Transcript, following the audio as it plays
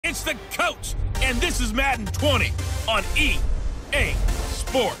It's the coach, and this is Madden 20 on EA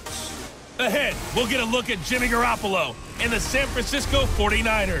Sports. Ahead, we'll get a look at Jimmy Garoppolo and the San Francisco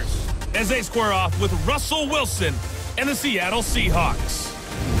 49ers as they square off with Russell Wilson and the Seattle Seahawks.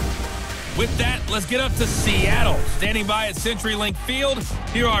 With that, let's get up to Seattle. Standing by at CenturyLink Field,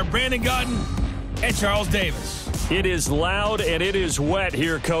 here are Brandon Gaudin and Charles Davis. It is loud and it is wet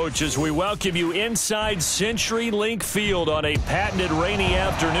here, Coach, as we welcome you inside CenturyLink Field on a patented rainy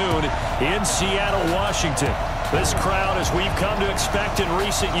afternoon in Seattle, Washington. This crowd, as we've come to expect in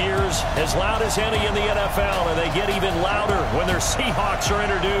recent years, as loud as any in the NFL, and they get even louder when their Seahawks are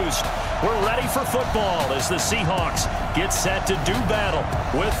introduced. We're ready for football as the Seahawks get set to do battle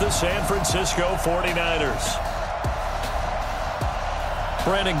with the San Francisco 49ers.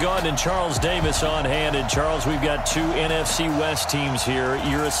 Brandon Gaudin and Charles Davis on hand. And Charles, we've got two NFC West teams here.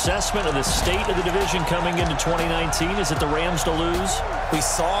 Your assessment of the state of the division coming into 2019, is it the Rams to lose? We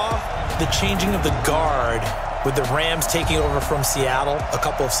saw the changing of the guard with the Rams taking over from Seattle a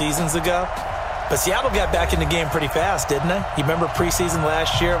couple of seasons ago. But Seattle got back in the game pretty fast, didn't they? You remember preseason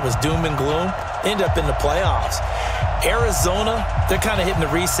last year? It was doom and gloom. Ended up in the playoffs. Arizona, they're kind of hitting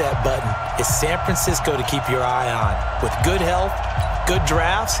the reset button. It's San Francisco to keep your eye on. With good health, good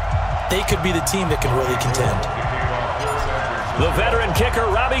drafts, they could be the team that can really contend. The veteran kicker,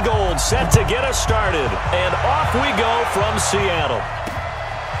 Robbie Gould, set to get us started. And off we go from Seattle.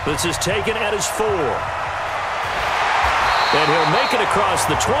 This is taken at his 4. And he'll make it across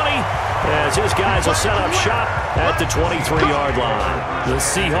the 20 as his guys will set up shop at the 23-yard line. The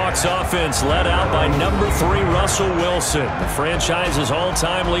Seahawks offense led out by number 3, Russell Wilson, the franchise's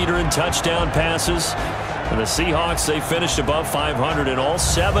all-time leader in touchdown passes. And the Seahawks, they finished above 500 in all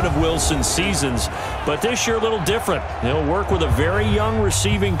 7 of Wilson's seasons. But this year, a little different. He'll work with a very young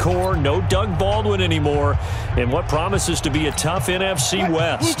receiving core, no Doug Baldwin anymore, in what promises to be a tough NFC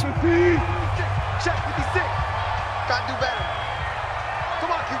West. Check 56. Gotta do better.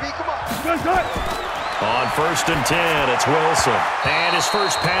 Come on, QB, come on. On 1st and 10, it's Wilson. And his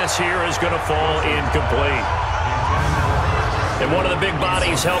first pass here is going to fall incomplete. And one of the big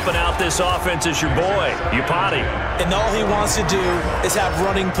bodies helping out this offense is your boy, Upati. And all he wants to do is have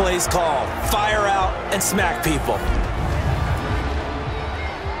running plays called. Fire out and smack people.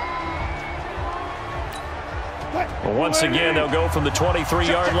 Well, once again, they'll go from the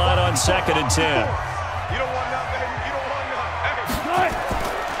 23-yard line on 2nd and 10. You don't want none, baby. You don't want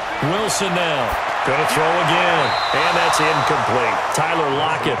none. Wilson now. Going to throw again. And that's incomplete. Tyler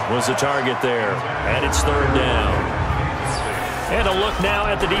Lockett was the target there. And it's 3rd down. And a look now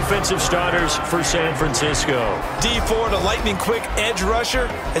at the defensive starters for San Francisco. Dee Ford, a lightning-quick edge rusher,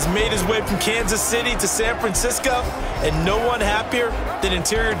 has made his way from Kansas City to San Francisco, and no one happier than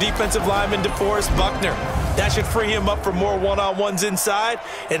interior defensive lineman DeForest Buckner. That should free him up for more one-on-ones inside,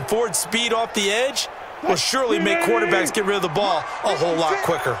 and Ford's speed off the edge will surely make quarterbacks get rid of the ball a whole lot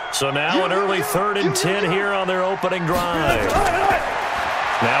quicker. So now an early 3rd and 10 here on their opening drive.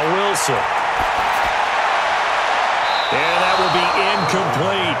 Now Wilson. And that will be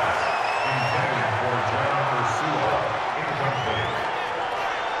incomplete.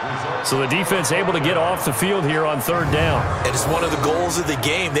 So the defense able to get off the field here on 3rd down. And it's one of the goals of the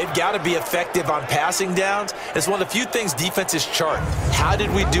game. They've got to be effective on passing downs. It's one of the few things defenses chart. How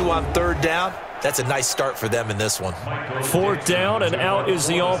did we do on 3rd down? That's a nice start for them in this one. 4th down, and out is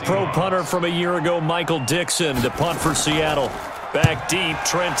the all-pro punter from a year ago, Michael Dixon, to punt for Seattle. Back deep,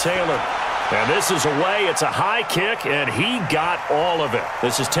 Trent Taylor. And this is away. It's a high kick, and he got all of it.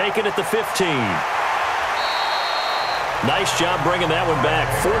 This is taken at the 15. Nice job bringing that one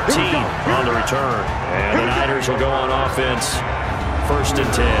back. 14 on the return. And the Niners will go on offense. 1st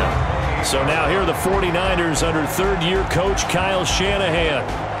and 10. So now here are the 49ers under 3rd-year coach Kyle Shanahan.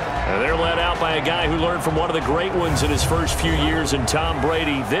 And they're led out by a guy who learned from one of the great ones in his first few years in Tom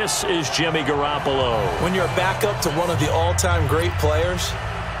Brady. This is Jimmy Garoppolo. When you're a backup to one of the all-time great players,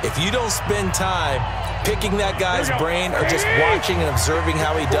 if you don't spend time picking that guy's brain or just watching and observing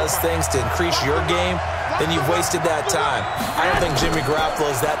how he does things to increase your game, then you've wasted that time. I don't think Jimmy Garoppolo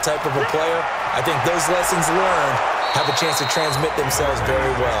is that type of a player. I think those lessons learned have a chance to transmit themselves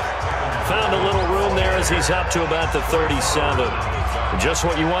very well. Found a little room there as he's up to about the 37. Just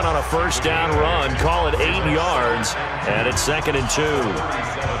what you want on a 1st down run. Call it 8 yards, and it's 2nd and 2.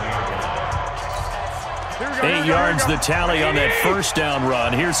 8 yards the tally on that 1st down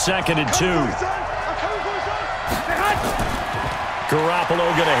run. Here's 2nd and 2. Garoppolo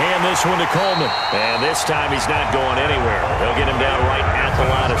going to hand this one to Coleman. And this time he's not going anywhere. They'll get him down right at the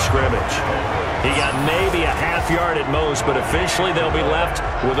line of scrimmage. He got maybe a half yard at most, but officially they'll be left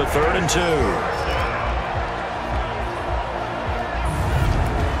with a 3rd and 2.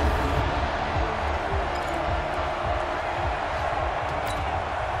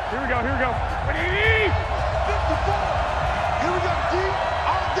 Here we go. Here we go. Here we go, D.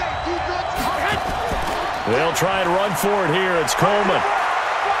 All day, defense. They'll try and run for it here. It's Coleman.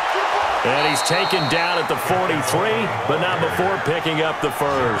 And he's taken down at the 43, but not before picking up the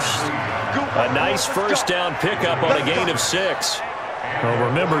first. A nice first down pickup on a gain of 6. Well,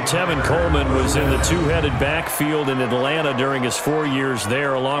 remember, Tevin Coleman was in the two-headed backfield in Atlanta during his 4 years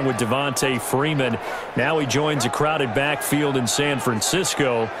there, along with Devontae Freeman. Now he joins a crowded backfield in San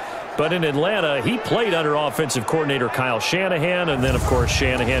Francisco. But in Atlanta, he played under offensive coordinator Kyle Shanahan, and then, of course,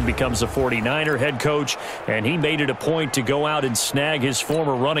 Shanahan becomes a 49er head coach, and he made it a point to go out and snag his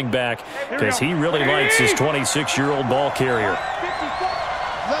former running back because he really likes his 26-year-old ball carrier.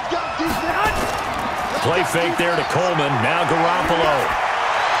 Play fake there to Coleman. Now Garoppolo.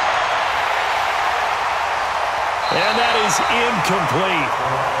 And that is incomplete.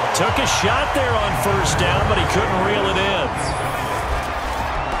 Took a shot there on first down, but he couldn't reel it in.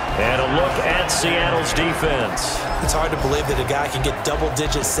 And a look at Seattle's defense. It's hard to believe that a guy can get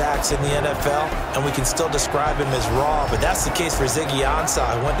double-digit sacks in the NFL, and we can still describe him as raw, but that's the case for Ziggy Ansah,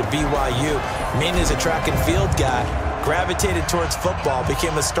 who went to BYU, mainly as a track and field guy, gravitated towards football,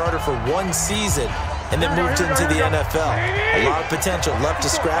 became a starter for 1 season, and then moved into the NFL. A lot of potential left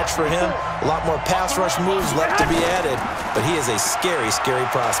to scratch for him, a lot more pass rush moves left to be added, but he is a scary, scary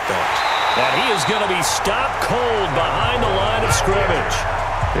prospect. And he is going to be stopped cold behind the line of scrimmage.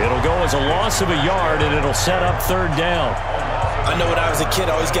 It'll go as a loss of a yard, and it'll set up third down. I know when I was a kid,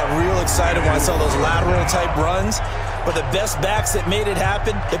 I always got real excited when I saw those lateral-type runs. But the best backs that made it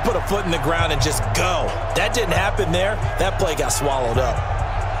happen, they put a foot in the ground and just go. That didn't happen there. That play got swallowed up.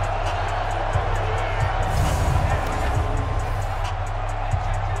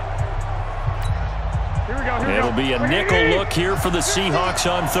 Here we go. It'll be a nickel look here for the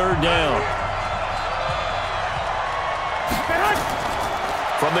Seahawks on third down.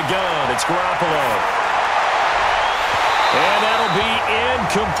 From the gun, it's Garoppolo. And that'll be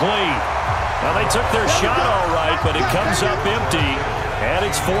incomplete. Now, they took their shot all right, but it comes up empty, and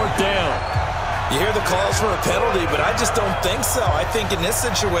it's fourth down. You hear the calls for a penalty, but I just don't think so. I think in this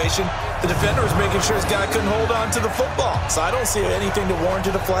situation, the defender was making sure his guy couldn't hold on to the football. So I don't see anything to warrant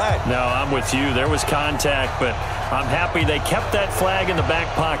a flag. No, I'm with you. There was contact, but I'm happy they kept that flag in the back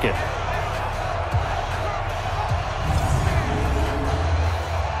pocket.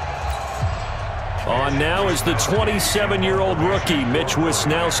 On now is the 27-year-old rookie, Mitch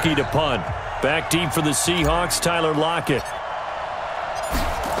Wisnowski, to punt. Back deep for the Seahawks, Tyler Lockett.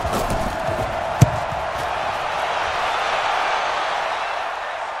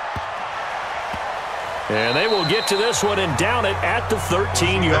 And they will get to this one and down it at the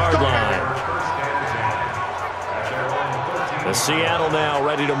 13-yard line. The Seattle now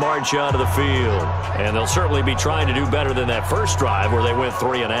ready to march onto the field. And they'll certainly be trying to do better than that first drive where they went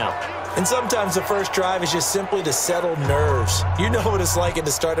 3 and out. And sometimes the first drive is just simply to settle nerves. You know what it's like at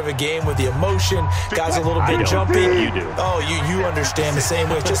the start of a game with the emotion. Guys a little bit jumpy. You do. Oh, you understand the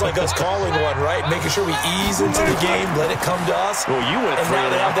same way. Just like us calling one, right? Making sure we ease into the game, let it come to us. Well, you went 3 and now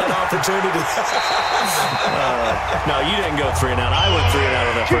and they out. have that opportunity. No, you didn't go 3 and out. I went 3 and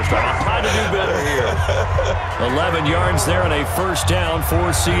out on that first drive. I'm trying to do better here. 11 yards there and a first down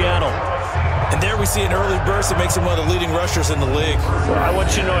for Seattle. And there we see an early burst that makes him one of the leading rushers in the league. Well, I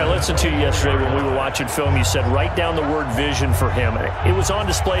want you to know, I listened to you yesterday when we were watching film. You said write down the word vision for him. It was on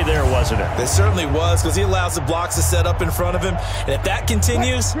display there, wasn't it? It certainly was, because he allows the blocks to set up in front of him. And if that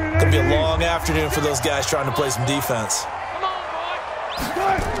continues, it's going to be a long afternoon for those guys trying to play some defense.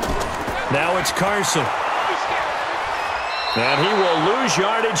 Now it's Carson. And he will lose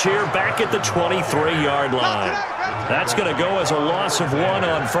yardage here back at the 23-yard line. That's going to go as a loss of 1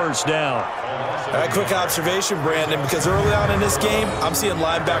 on first down. All right, quick observation, Brandon, because early on in this game, I'm seeing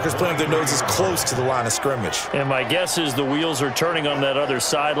linebackers playing with their noses close to the line of scrimmage. And my guess is the wheels are turning on that other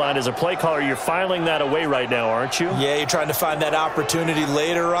sideline. As a play caller, you're filing that away right now, aren't you? Yeah, you're trying to find that opportunity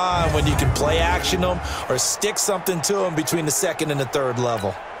later on when you can play action them or stick something to them between the second and the third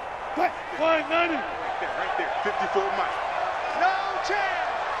level. Right there, 54 miles. No chance.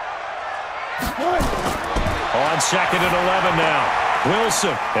 On second and 11 now.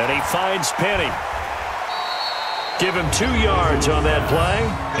 Wilson, and he finds Penny. Give him 2 yards on that play,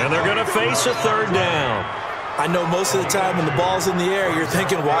 and they're going to face a third down. I know most of the time when the ball's in the air, you're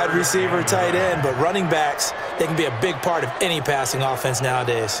thinking wide receiver, tight end, but running backs, they can be a big part of any passing offense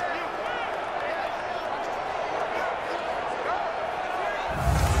nowadays.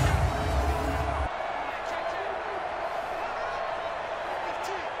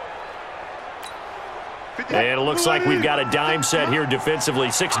 And it looks like we've got a dime set here defensively.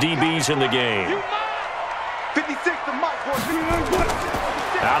 6 DBs in the game. 56 to Mike, boy.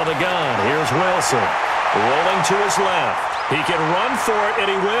 Out of the gun, here's Wilson. Rolling to his left. He can run for it, and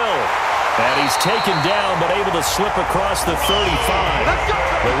he will. And he's taken down, but able to slip across the 35.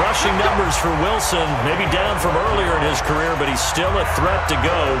 The rushing numbers for Wilson, maybe down from earlier in his career, but he's still a threat to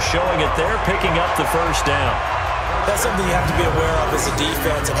go, showing it they're picking up the first down. That's something you have to be aware of as a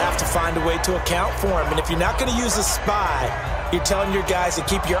defense and have to find a way to account for him. And if you're not going to use a spy, you're telling your guys to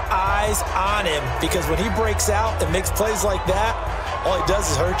keep your eyes on him, because when he breaks out and makes plays like that, all he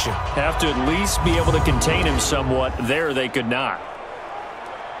does is hurt you. Have to at least be able to contain him somewhat. There they could not.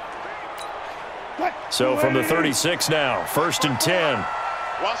 So from the 36 now, 1st and 10.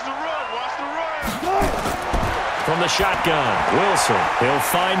 Watch the run, watch the run. From the shotgun, Wilson. He'll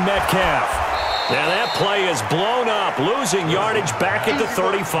find Metcalf. Now that play is blown up, losing yardage back at the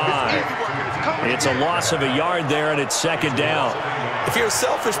 35. It's a loss of a yard there, and it's 2nd down. If you're a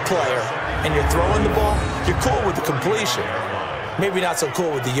selfish player and you're throwing the ball, you're cool with the completion. Maybe not so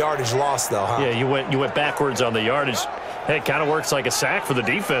cool with the yardage loss, though, huh? Yeah, you went backwards on the yardage. Hey, it kind of works like a sack for the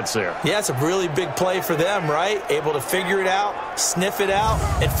defense there. Yeah, it's a really big play for them, right? Able to figure it out, sniff it out,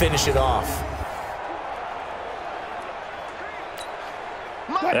 and finish it off.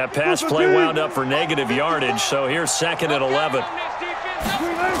 That pass play wound up for negative yardage, so here's 2nd and 11.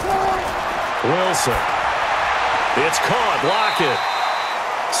 Wilson. It's caught. Block it.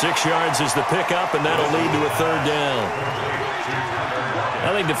 6 yards is the pickup, and that'll lead to a 3rd down.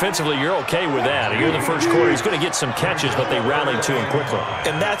 I think defensively you're okay with that. You're in the first quarter. He's going to get some catches, but they rallied to him quickly.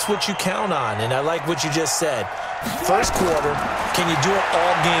 And that's what you count on, and I like what you just said. First quarter, can you do it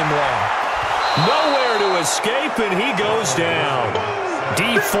all game long? Nowhere to escape, and he goes down.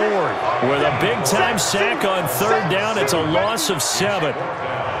 D Ford with a big-time sack on 3rd down. It's a loss of 7.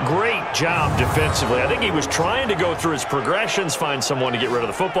 Great job defensively. I think he was trying to go through his progressions, find someone to get rid of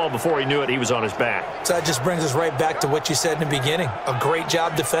the football. Before he knew it, he was on his back. So that just brings us right back to what you said in the beginning. A great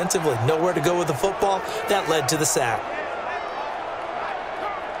job defensively. Nowhere to go with the football. That led to the sack.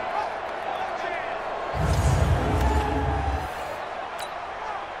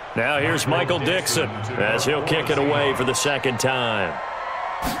 Now here's Michael Dixon as he'll kick it away for the 2nd time.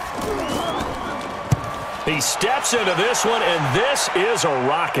 He steps into this one, and this is a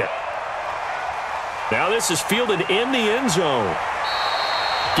rocket. Now this is fielded in the end zone.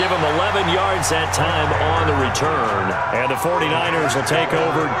 Give him 11 yards that time on the return. And the 49ers will take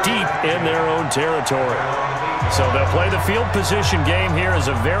over deep in their own territory. So they'll play the field position game here as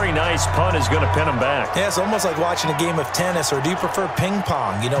a very nice punt is going to pin them back. Yeah, it's almost like watching a game of tennis, or do you prefer ping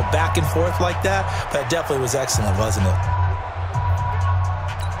pong? You know, back and forth like that? That definitely was excellent, wasn't it?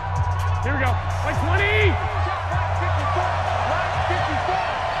 Here we go. Like 20.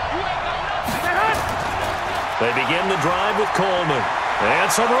 They begin the drive with Coleman.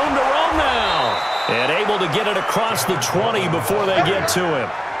 And some room to run now. And able to get it across the 20 before they get to him.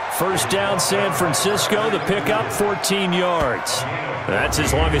 1st down, San Francisco. The pickup, 14 yards. That's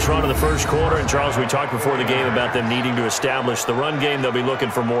his longest run of the first quarter. And, Charles, we talked before the game about them needing to establish the run game. They'll be looking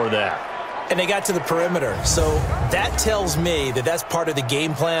for more of that. And they got to the perimeter. So that tells me that that's part of the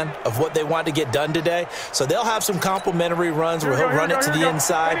game plan of what they want to get done today. So they'll have some complimentary runs where he'll run it to the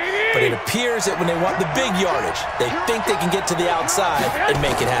inside. But it appears that when they want the big yardage, they think they can get to the outside and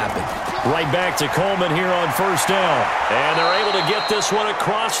make it happen. Right back to Coleman here on 1st down. And they're able to get this one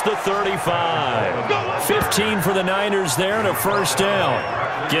across the 35. 15 for the Niners there and a 1st down.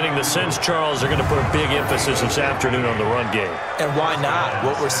 Getting the sense, Charles, they're going to put a big emphasis this afternoon on the run game. And why not?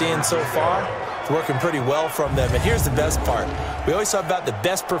 What we're seeing so far, it's working pretty well from them. And here's the best part. We always talk about the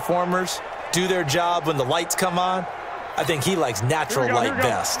best performers do their job when the lights come on. I think he likes natural light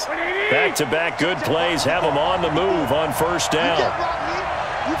best. Back-to-back good plays have him on the move on 1st down.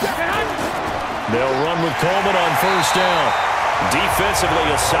 They'll run with Coleman on 1st down.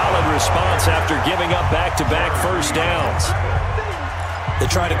 Defensively, a solid response after giving up back-to-back 1st downs. They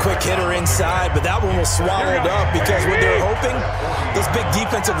tried a quick hitter inside, but that one was swallowed up because what they're hoping, those big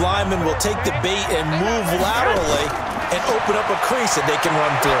defensive linemen will take the bait and move laterally and open up a crease that they can run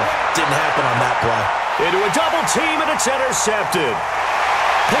through. Didn't happen on that play. Into a double team, and it's intercepted.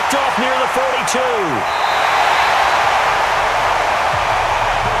 Picked off near the 42.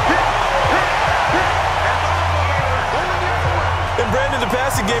 Brandon, the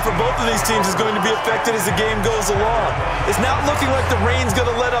passing game for both of these teams is going to be affected as the game goes along. It's not looking like the rain's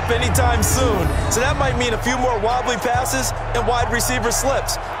going to let up anytime soon, so that might mean a few more wobbly passes and wide receiver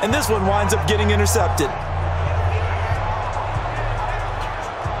slips, and this one winds up getting intercepted.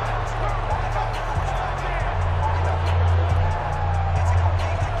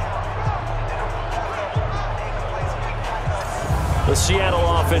 The Seattle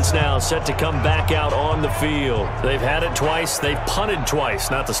offense now set to come back out on the field. They've had it twice. They've punted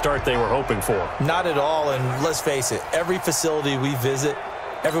twice. Not the start they were hoping for. Not at all, and let's face it, every facility we visit,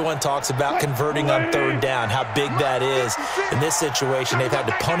 everyone talks about converting on third down, how big that is. In this situation, they've had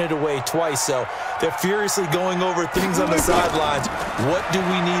to punt it away twice, so they're furiously going over things on the sidelines. What do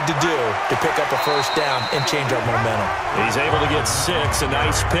we need to do to pick up a first down and change our momentum? He's able to get 6. A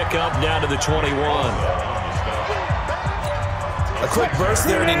nice pickup down to the 21. A quick burst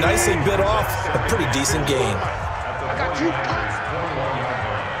there, and he nicely bit off a pretty decent gain.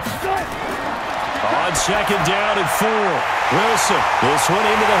 On second down and 4. Wilson, this one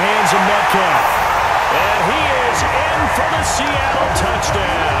into the hands of Metcalf. And he is in for the Seattle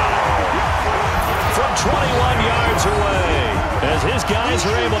touchdown. From 21 yards away, as his guys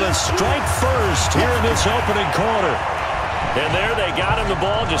are able to strike first here in this opening quarter. And there they got him the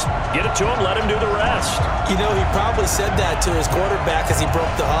ball. Just get it to him, let him do the rest. You know, he probably said that to his quarterback as he broke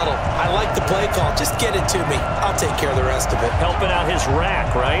the huddle. I like the play call. Just get it to me. I'll take care of the rest of it. Helping out his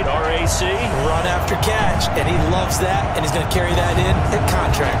rack, right? RAC? Run after catch. And he loves that, and he's going to carry that in at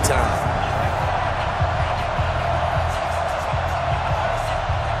contract time.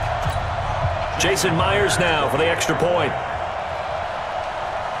 Jason Myers now for the extra point.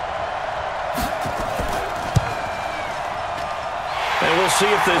 And we'll see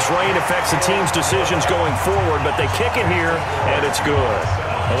if this rain affects the team's decisions going forward, but they kick it here, and it's good.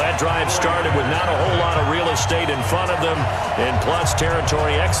 Well, that drive started with not a whole lot of real estate in front of them. In plus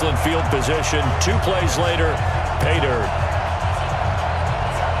territory, excellent field position. 2 plays later, pay dirt.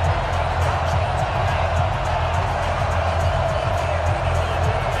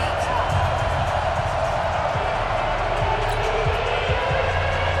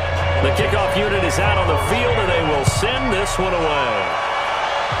 The kickoff unit is out on the field, and they will send this one away.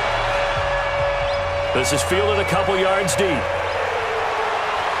 This is fielded a couple yards deep.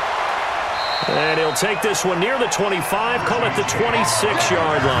 And he'll take this one near the 25, call it the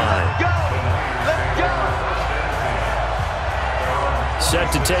 26-yard line. Set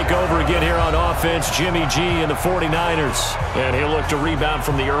to take over again here on offense, Jimmy G and the 49ers. And he'll look to rebound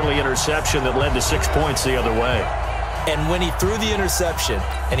from the early interception that led to 6 points the other way. And when he threw the interception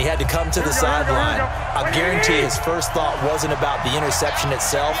and he had to come to the sideline, I guarantee his first thought wasn't about the interception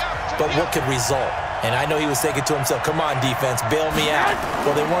itself, but what could result. And I know he was thinking to himself, come on, defense, bail me out.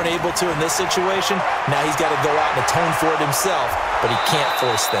 Well, they weren't able to in this situation. Now he's got to go out and atone for it himself, but he can't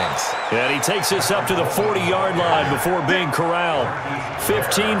force things. And he takes this up to the 40-yard line before being corralled.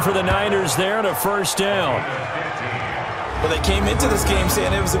 15 for the Niners there and a first down. Well, they came into this game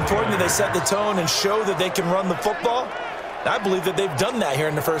saying it was important that they set the tone and show that they can run the football. And I believe that they've done that here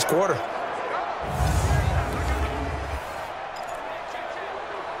in the first quarter.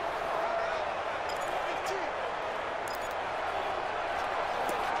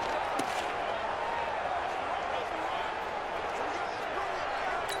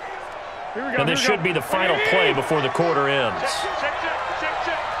 And this should be the final play before the quarter ends.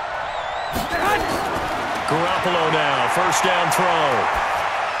 Garoppolo now, first down throw.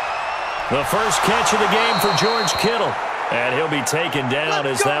 The first catch of the game for George Kittle. And he'll be taken down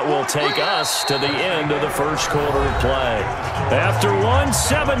as that will take us to the end of the first quarter of play. After one,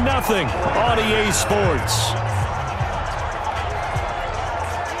 7-0 on EA Sports.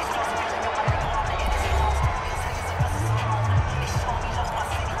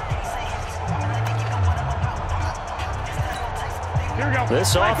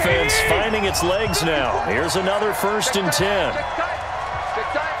 This offense finding its legs now. Here's another 1st and 10.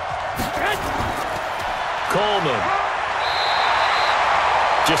 Coleman.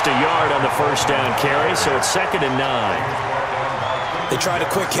 Just a yard on the first down carry, so it's 2nd and 9. They tried a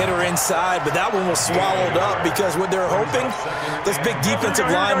quick hitter inside, but that one was swallowed up because what they're hoping, this big defensive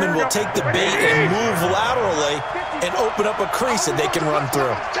lineman will take the bait and move laterally and open up a crease that they can run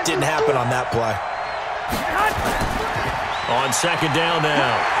through. Didn't happen on that play. On 2nd down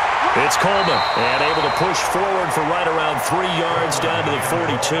now, it's Coleman, and able to push forward for right around 3 yards down to the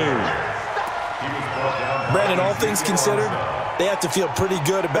 42. Brandon, all things considered, they have to feel pretty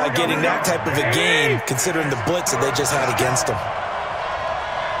good about getting that type of a gain, considering the blitz that they just had against them.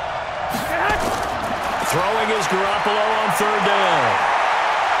 Throwing is Garoppolo on 3rd down.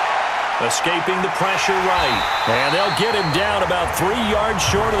 Escaping the pressure right. And they'll get him down about 3 yards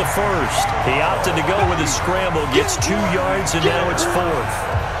short of the first. He opted to go with a scramble, gets 2 yards, and now it's 4th.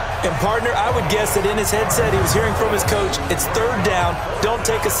 And partner, I would guess that in his headset he was hearing from his coach, it's 3rd down, don't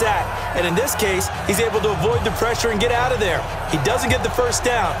take a sack. And in this case, he's able to avoid the pressure and get out of there. He doesn't get the first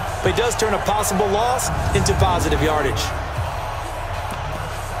down, but he does turn a possible loss into positive yardage.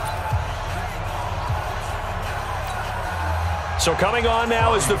 So coming on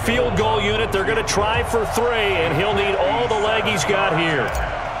now is the field goal unit. They're going to try for 3, and he'll need all the leg he's got here.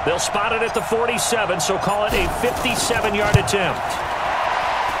 They'll spot it at the 47, so call it a 57-yard attempt.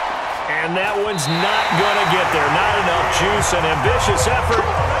 And that one's not going to get there. Not enough juice, an ambitious effort,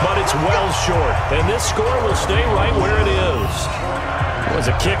 but it's well short. And this score will stay right where it is. As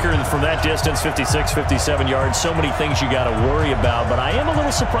a kicker from that distance, 56, 57 yards, so many things you got to worry about, but I am a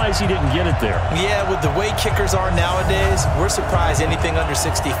little surprised he didn't get it there. Yeah, with the way kickers are nowadays, we're surprised anything under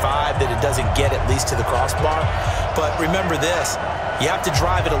 65 that it doesn't get at least to the crossbar. But remember this, you have to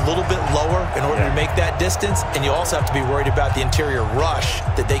drive it a little bit lower in order to make that distance, and you also have to be worried about the interior rush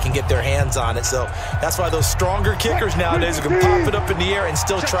that they can get their hands on it. So that's why those stronger kickers nowadays who can pop it up in the air and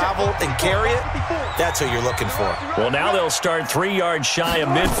still travel and carry it, that's who you're looking for. Well, now they'll start 3 yards shy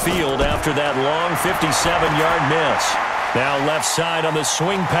of midfield after that long 57-yard miss. Now left side on the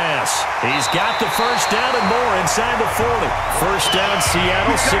swing pass. He's got the first down and more inside the 40. First down,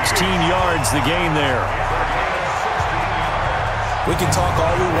 Seattle, 16 yards the gain there. We can talk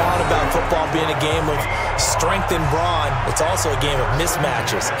all we want about football being a game of strength and brawn. It's also a game of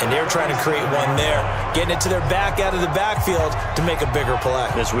mismatches, and they're trying to create one there, getting it to their back out of the backfield to make a bigger play.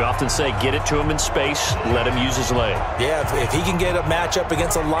 As we often say, get it to him in space, let him use his leg. Yeah, if he can get a matchup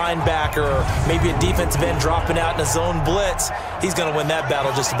against a linebacker or maybe a defensive end dropping out in a zone blitz, he's going to win that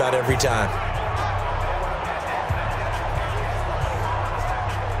battle just about every time.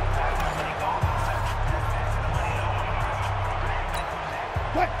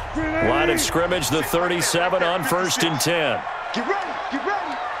 Line of scrimmage, the 37 on 1st and 10. Get ready, get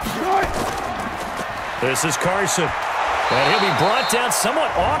ready, get ready. This is Carson. And he'll be brought down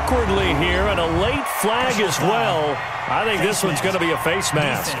somewhat awkwardly here, and a late flag as well. I think this one's going to be a face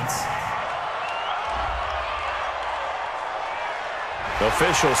mask.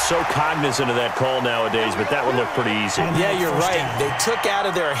 Officials so cognizant of that call nowadays, but that would look pretty easy. Yeah, you're right. They took out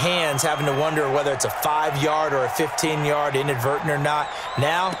of their hands having to wonder whether it's a 5-yard or a 15-yard inadvertent or not.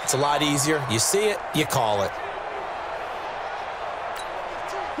 Now, it's a lot easier. You see it, you call it.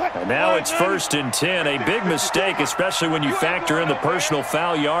 And now it's 1st and 10. A big mistake, especially when you factor in the personal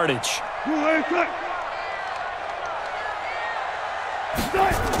foul yardage.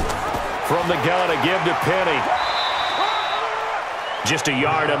 From the gun, a give to Penny. Just a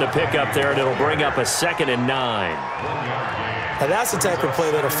yard on the pickup there, and it'll bring up a 2nd and 9. Now that's the type of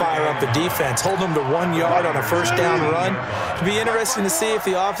play that'll fire up the defense. Hold them to 1 yard on a first down run. It'll be interesting to see if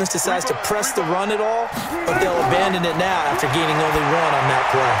the offense decides to press the run at all, but they'll abandon it now after gaining only 1 on that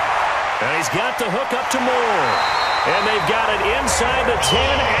play. And he's got the hook up to Moore. And they've got it inside the 10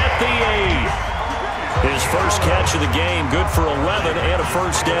 at the 8. His first catch of the game, good for 11 and a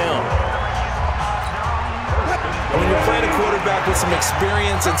first down. When you're playing a quarterback with some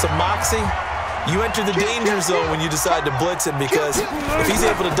experience and some moxie, you enter the danger zone when you decide to blitz him, because if he's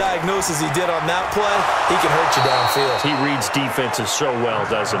able to diagnose as he did on that play, he can hurt you downfield. He reads defenses so well,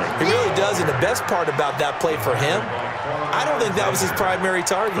 doesn't he? He really does, and the best part about that play for him, I don't think that was his primary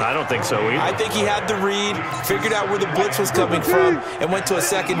target. I don't think so either. I think he had the read, figured out where the blitz was coming from, and went to a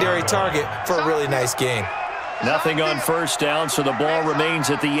secondary target for a really nice gain. Nothing on first down, so the ball remains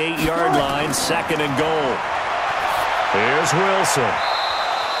at the 8-yard line, 2nd and goal. Here's Wilson.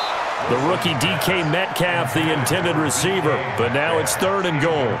 The rookie DK Metcalf, the intended receiver, but now it's 3rd and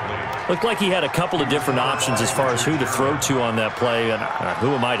goal. Looked like he had a couple of different options as far as who to throw to on that play, and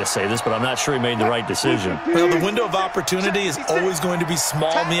who am I to say this, but I'm not sure he made the right decision. Well, the window of opportunity is always going to be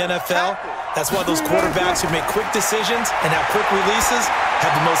small in the NFL. That's why those quarterbacks who make quick decisions and have quick releases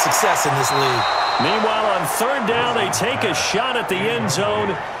have the most success in this league. Meanwhile, on 3rd down, they take a shot at the end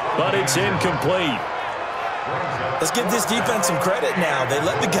zone, but it's incomplete. Let's give this defense some credit now. They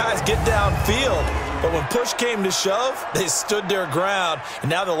let the guys get downfield, but when push came to shove, they stood their ground, and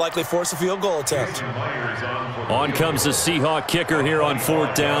now they'll likely force a field goal attempt. On comes the Seahawk kicker here on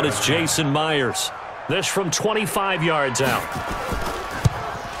 4th down. It's Jason Myers. This from 25 yards out.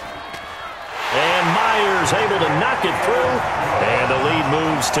 And Myers able to knock it through, and the lead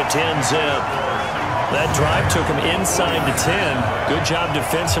moves to 10-zip. That drive took him inside the 10. Good job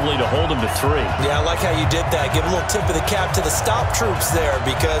defensively to hold him to 3. Yeah, I like how you did that. Give a little tip of the cap to the stop troops there,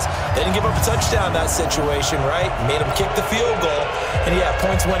 because they didn't give up a touchdown in that situation, right? Made them kick the field goal. And yeah,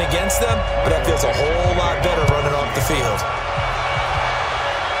 points went against them, but that feels a whole lot better running off the field.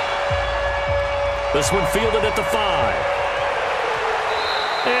 This one fielded at the 5.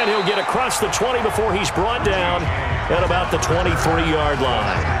 And he'll get across the 20 before he's brought down at about the 23-yard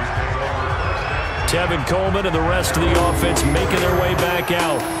line. Tevin Coleman and the rest of the offense making their way back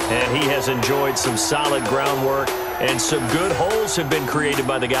out. And he has enjoyed some solid groundwork and some good holes have been created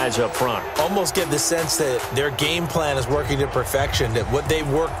by the guys up front. Almost get the sense that their game plan is working to perfection, that what they've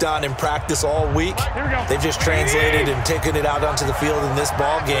worked on in practice all week, they've just translated and taken it out onto the field in this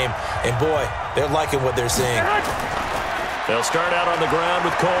ball game. And, boy, they're liking what they're seeing. They'll start out on the ground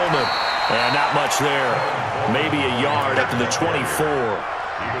with Coleman. And not much there. Maybe a yard up to the 24.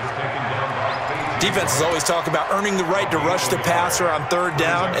 Defenses always talk about earning the right to rush the passer on third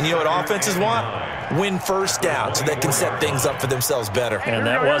down. And you know what offenses want? Win first down so they can set things up for themselves better. And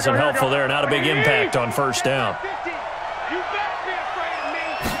that wasn't helpful there. Not a big impact on first down.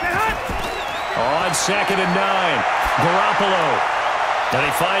 On 2nd and 9, Garoppolo. And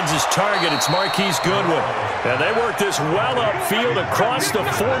he finds his target. It's Marquise Goodwin. And they work this well upfield across the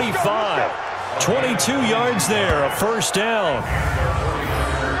 45. 22 yards there, a first down.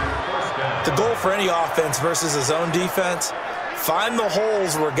 The goal for any offense versus a zone defense, find the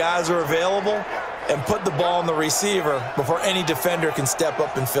holes where guys are available and put the ball on the receiver before any defender can step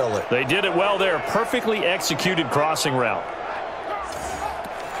up and fill it. They did it well there. Perfectly executed crossing route.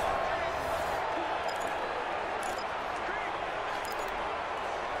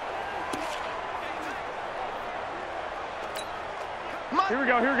 Here we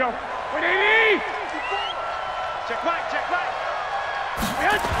go, here we go. 180! Check right, check right.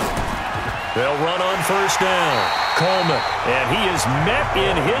 They'll run on first down. Coleman, and he is met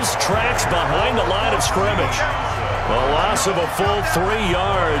in his tracks behind the line of scrimmage. A loss of a full 3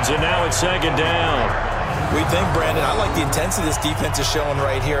 yards, and now it's 2nd down. We think, Brandon, I like the intensity this defense is showing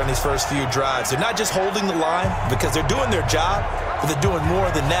right here in these first few drives. They're not just holding the line because they're doing their job, but they're doing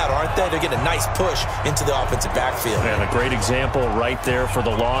more than that, aren't they? They're getting a nice push into the offensive backfield. And a great example right there for the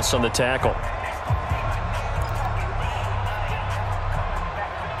loss on the tackle.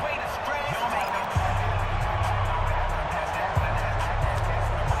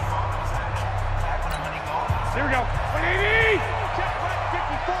 Here we go. 180! Check right,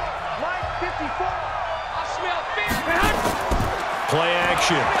 54. Right, 54. I smell fear. Play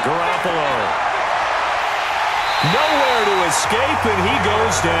action. Garoppolo. Nowhere to escape, and he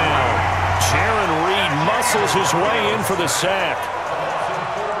goes down. Jaron Reed muscles his way in for the sack.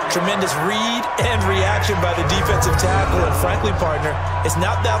 Tremendous read and reaction by the defensive tackle. And frankly, partner, it's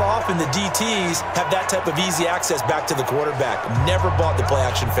not that often the DTs have that type of easy access back to the quarterback. Never bought the play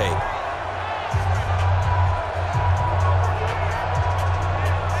action fade.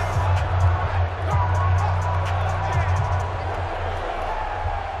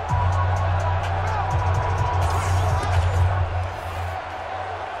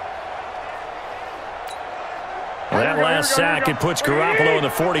 That last sack, it puts Garoppolo and the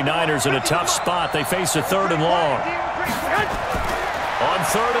 49ers in a tough spot. They face a 3rd and long. On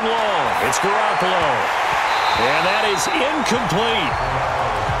 3rd and long, it's Garoppolo. And that is incomplete.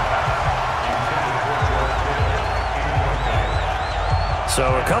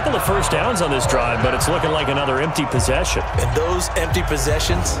 So a couple of first downs on this drive, but it's looking like another empty possession. And those empty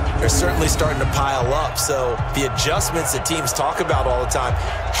possessions are certainly starting to pile up. So the adjustments that teams talk about all the time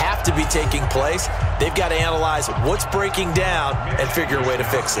have to be taking place. They've got to analyze what's breaking down and figure a way to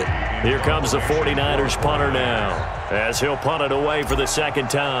fix it. Here comes the 49ers punter now, as he'll punt it away for the 2nd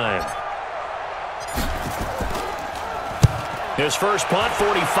time. His first punt,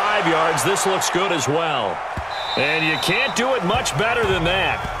 45 yards. This looks good as well. And you can't do it much better than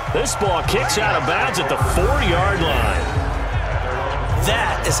that. This ball kicks out of bounds at the 4-yard line.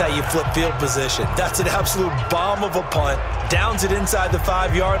 That is how you flip field position. That's an absolute bomb of a punt. Downs it inside the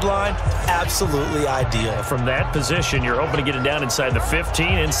 5-yard line. Absolutely ideal. From that position, you're hoping to get it down inside the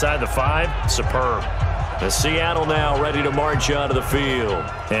 15, inside the 5. Superb. The Seattle now ready to march out of the field.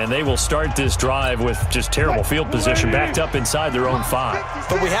 And they will start this drive with just terrible field position, backed up inside their own 5.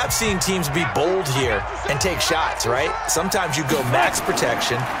 But we have seen teams be bold here and take shots, right? Sometimes you go max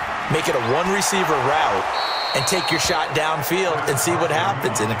protection, make it a one-receiver route, and take your shot downfield and see what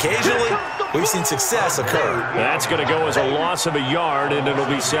happens. And occasionally, we've seen success occur. That's going to go as a loss of a yard, and it'll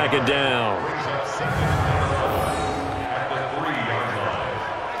be 2nd down.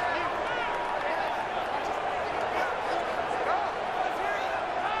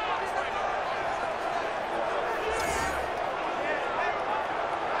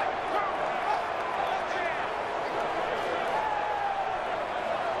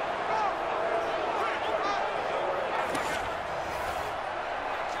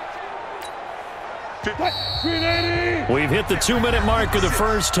 We've hit the 2-minute mark of the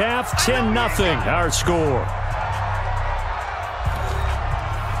first half. 10-0 our score.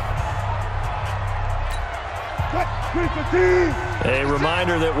 A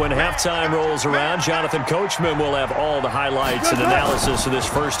reminder that when halftime rolls around, Jonathan Coachman will have all the highlights and analysis of this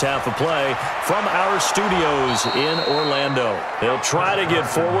first half of play from our studios in Orlando. He'll try to get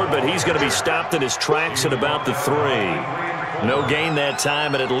forward, but he's going to be stopped in his tracks at about the 3. No gain that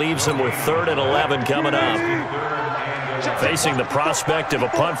time, and it leaves him with 3rd and 11 coming up. Facing the prospect of a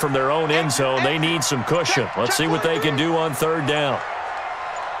punt from their own end zone, they need some cushion. Let's see what they can do on 3rd down.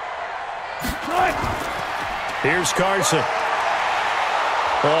 Here's Carson.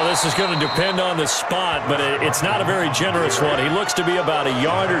 Well, this is going to depend on the spot, but it's not a very generous one. He looks to be about a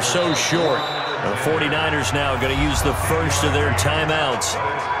yard or so short. The 49ers now going to use the first of their timeouts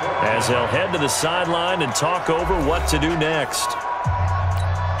as they'll head to the sideline and talk over what to do next.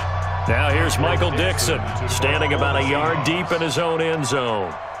 Now here's Michael Dixon, standing about a yard deep in his own end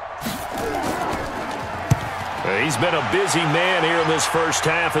zone. He's been a busy man here in this first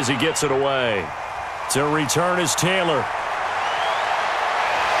half as he gets it away. To return is Taylor.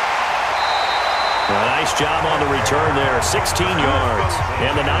 A nice job on the return there, 16 yards.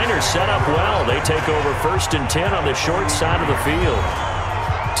 And the Niners set up well. They take over 1st and 10 on the short side of the field.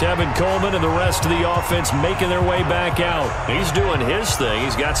 Tevin Coleman and the rest of the offense making their way back out. He's doing his thing.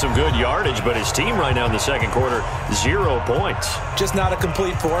 He's got some good yardage, but his team right now in the second quarter, 0 points. Just not a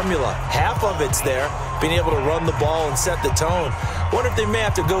complete formula. Half of it's there, being able to run the ball and set the tone. Wonder if they may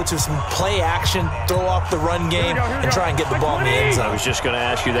have to go to some play action, throw off the run game, and try and get the ball in the end zone. I was just going to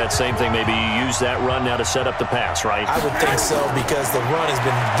ask you that same thing. Maybe you use that run now to set up the pass, right? I would think so, because the run has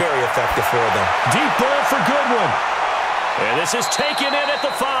been very effective for them. Deep ball for Goodwin. And this is taken in at the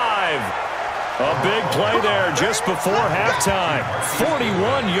 5. A big play there just before halftime.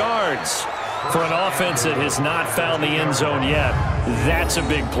 41 yards for an offense that has not found the end zone yet. That's a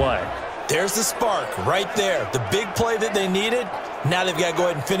big play. There's the spark right there. The big play that they needed. Now they've got to go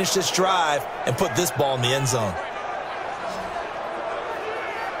ahead and finish this drive and put this ball in the end zone.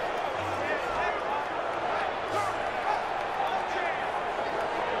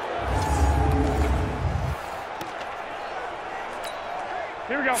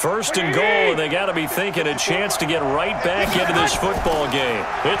 First and goal, and they got to be thinking a chance to get right back into this football game.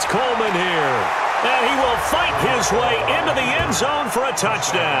 It's Coleman here, and he will fight his way into the end zone for a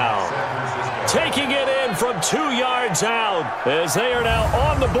touchdown. Taking it in from 2 yards out as they are now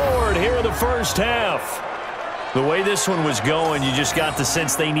on the board here in the first half. The way this one was going, you just got the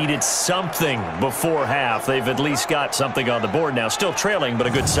sense they needed something before half. They've at least got something on the board now. Still trailing, but a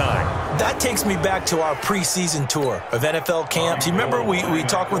good sign. That takes me back to our preseason tour of NFL camps. You remember we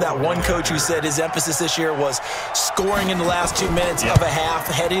talked with that one coach who said his emphasis this year was scoring in the last 2 minutes of a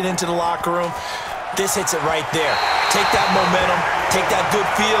half, heading into the locker room. This hits it right there. Take that momentum, take that good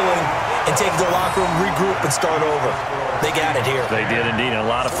feeling, and take the locker room, regroup, and start over. They got it here. They did indeed. A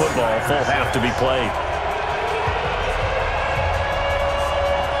lot of football, full half to be played.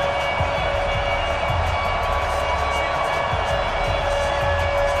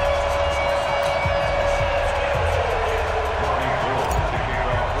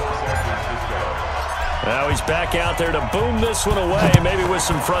 Now he's back out there to boom this one away, maybe with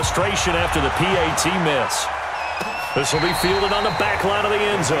some frustration after the PAT miss. This will be fielded on the back line of the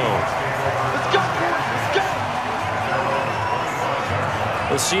end zone. Let's go, boys. Let's go.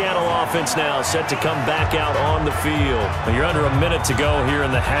 The Seattle offense now set to come back out on the field. You're under a minute to go here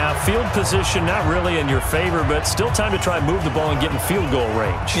in the half. Field position not really in your favor, but still time to try and move the ball and get in field goal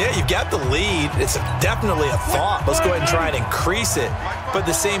range. Yeah, you've got the lead. It's definitely a thought. Let's go ahead and try and increase it. But at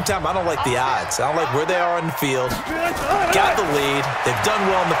the same time, I don't like the odds. I don't like where they are on the field. Got the lead. They've done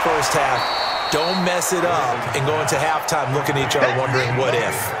well in the first half. Don't mess it up and go into halftime looking at each other wondering what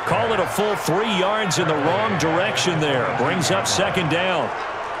if. Call it a full 3 yards in the wrong direction there. Brings up second down.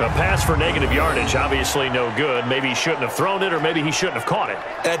 A pass for negative yardage, obviously no good. Maybe he shouldn't have thrown it, or maybe he shouldn't have caught it.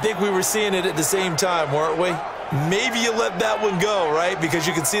 And I think we were seeing it at the same time, weren't we? Maybe you let that one go, right? Because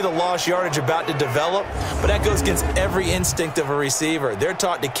you can see the lost yardage about to develop. But that goes against every instinct of a receiver. They're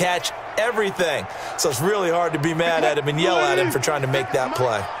taught to catch everything. So it's really hard to be mad at him and yell at him for trying to make that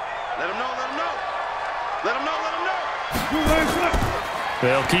play. Let him know, let him know. Let him know, let him know.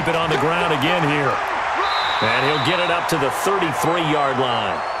 They'll keep it on the ground again here. And he'll get it up to the 33-yard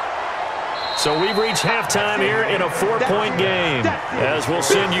line. So we've reached halftime here in a 4-point game. As we'll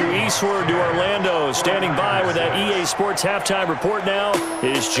send you eastward to Orlando. Standing by with that EA Sports halftime report now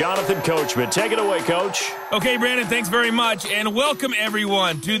is Jonathan Coachman. Take it away, Coach. Okay, Brandon, thanks very much. And welcome,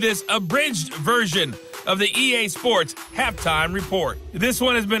 everyone, to this abridged version of the EA Sports halftime report. This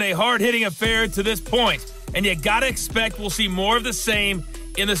one has been a hard-hitting affair to this point, and you got to expect we'll see more of the same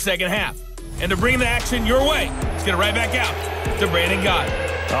in the second half. And to bring the action your way, let's get it right back out to Brandon Gott.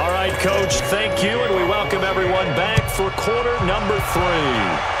 All right, Coach, thank you, and we welcome everyone back for quarter number 3.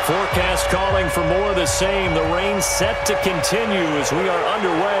 Forecast calling for more of the same. The rain set to continue as we are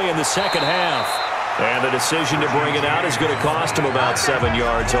underway in the second half. And the decision to bring it out is going to cost him about 7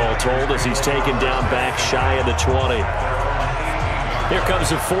 yards all told as he's taken down back shy of the 20. Here comes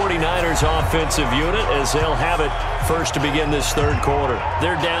the 49ers offensive unit as they'll have it first to begin this third quarter.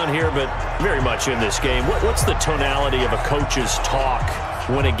 They're down here, but very much in this game. What's the tonality of a coach's talk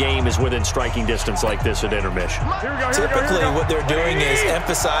when a game is within striking distance like this at intermission? Typically, what they're doing is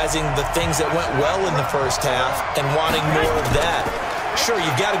emphasizing the things that went well in the first half and wanting more of that. Sure,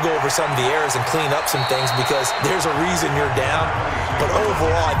 you've got to go over some of the errors and clean up some things because there's a reason you're down. But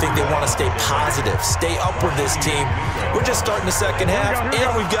overall, I think they want to stay positive, stay up with this team. We're just starting the second half, and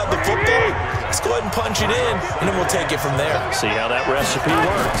we've got the football. Let's go ahead and punch it in, and then we'll take it from there. See how that recipe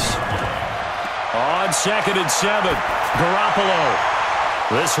works. On 2nd and 7, Garoppolo.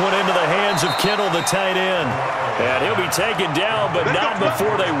 This one into the hands of Kittle, the tight end. And he'll be taken down, but not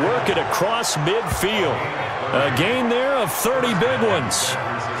before they work it across midfield. A gain there of 30 big ones.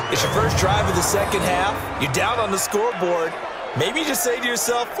 It's your first drive of the second half. You're down on the scoreboard. Maybe you just say to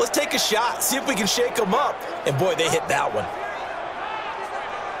yourself, let's take a shot, see if we can shake them up. And, boy, they hit that one.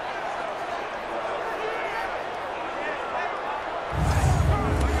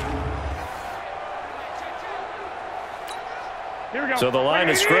 So the line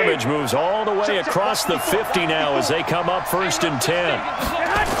of scrimmage moves all the way across the 50 now as they come up 1st and 10.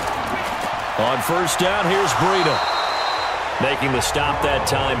 On 1st down, here's Breida. Making the stop that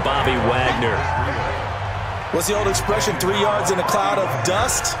time, Bobby Wagner. What's the old expression, 3 yards in a cloud of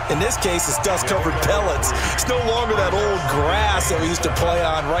dust? In this case, it's dust-covered pellets. It's no longer that old grass that we used to play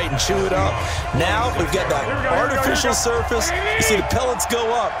on, right, and chew it up. Now we've got that artificial surface. You see the pellets go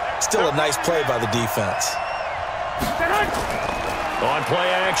up. Still a nice play by the defense. On play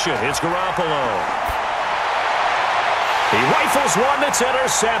action, it's Garoppolo. He rifles one that's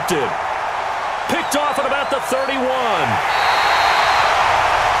intercepted. Picked off at about the 31.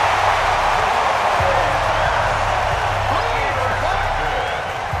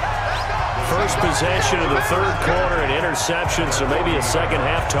 First possession of the third quarter, an interception, so maybe a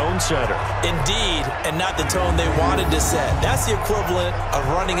second-half tone setter. Indeed, and not the tone they wanted to set. That's the equivalent of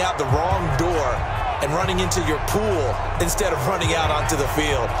running out the wrong door and running into your pool instead of running out onto the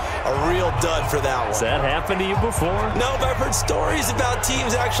field. A real dud for that one. Has that happened to you before? No, but I've heard stories about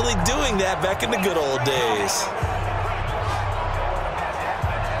teams actually doing that back in the good old days.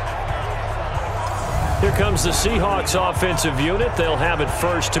 Here comes the Seahawks offensive unit. They'll have it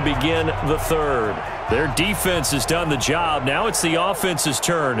first to begin the third. Their defense has done the job. Now it's the offense's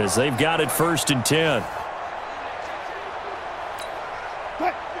turn as they've got it 1st and 10.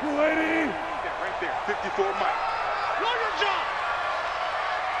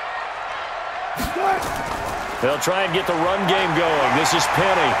 They'll try and get the run game going. This is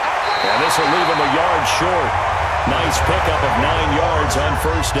Penny. And this will leave him a yard short. Nice pickup of 9 yards on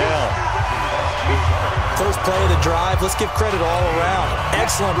 1st down. First play of the drive, let's give credit all around.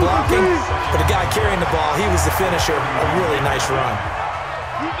 Excellent blocking, but the guy carrying the ball, he was the finisher. A really nice run.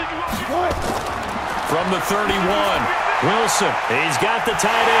 From the 31, Wilson. He's got the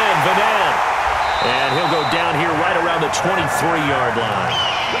tight end, Vanette. And he'll go down here right around the 23-yard line.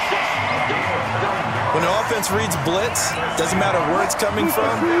 When the offense reads blitz, doesn't matter where it's coming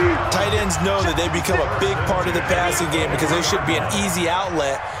from, tight ends know that they become a big part of the passing game because they should be an easy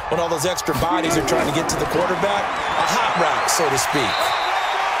outlet when all those extra bodies are trying to get to the quarterback. A hot route, so to speak.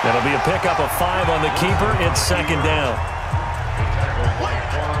 That'll be a pickup of 5 on the keeper. It's 2nd down.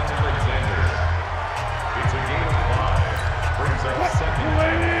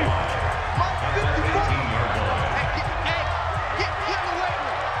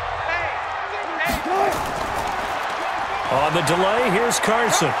 On the delay, here's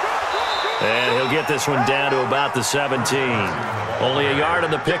Carson. And he'll get this one down to about the 17. Only a yard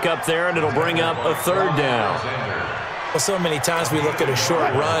on the pickup there, and it'll bring up a 3rd down. Well, so many times we look at a short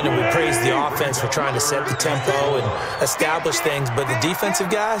run and we praise the offense for trying to set the tempo and establish things, but the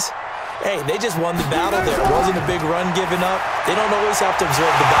defensive guys, hey, they just won the battle there. It wasn't a big run given up. They don't always have to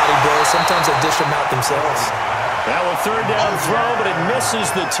absorb the body blows. Sometimes they dish them out themselves. Now a 3rd down throw, but it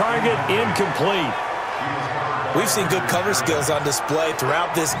misses the target, incomplete. We've seen good cover skills on display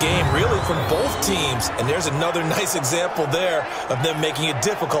throughout this game, really from both teams. And there's another nice example there of them making it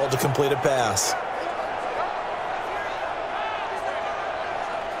difficult to complete a pass.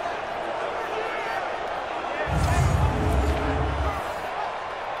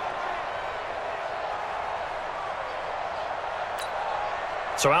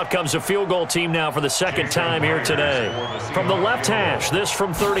 So out comes a field goal team now for the second time here today. From the left hash, this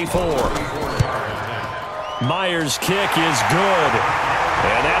from 34. Myers' kick is good.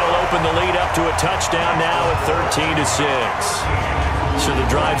 And that'll open the lead up to a touchdown now at 13-6. So the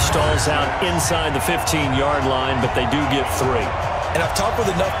drive stalls out inside the 15-yard line, but they do get 3. And I've talked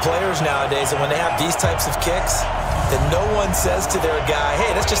with enough players nowadays, and when they have these types of kicks, then no one says to their guy,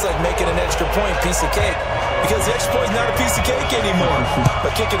 hey, that's just like making an extra point, piece of cake. Because the extra point is not a piece of cake anymore.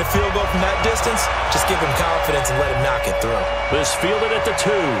 But kicking a field goal from that distance, just give him confidence and let him knock it through. This fielded at the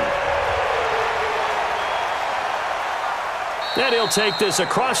 2. And he'll take this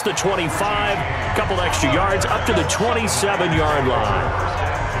across the 25, a couple extra yards, up to the 27-yard line.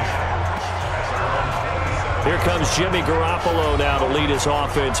 Here comes Jimmy Garoppolo now to lead his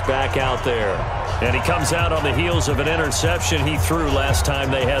offense back out there. And he comes out on the heels of an interception he threw last time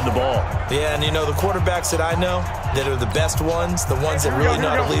they had the ball. Yeah, and you know, the quarterbacks that I know that are the best ones, the ones that really know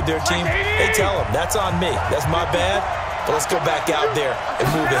how to lead their team, they tell them, that's on me. That's my bad. But let's go back out there and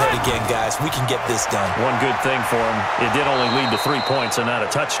move ahead again, guys. We can get this done. One good thing for him, it did only lead to 3 points and not a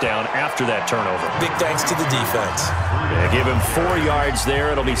touchdown after that turnover. Big thanks to the defense. Yeah, give him 4 yards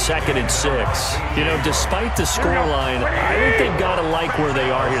there. It'll be 2nd and 6. You know, despite the scoreline, I think they've got to like where they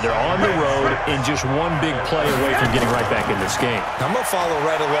are here. They're on the road and just one big play away from getting right back in this game. I'm going to follow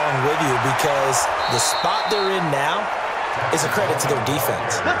right along with you because the spot they're in now is a credit to their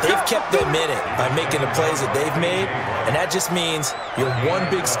defense. They've kept them in it by making the plays that they've made, and that just means you're one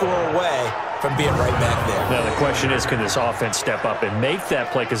big score away from being right back there. Now the question is, can this offense step up and make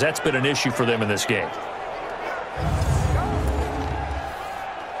that play? Because that's been an issue for them in this game.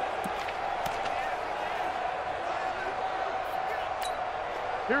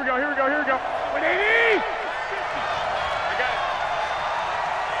 Here we go, here we go, here we go. 180! I got it.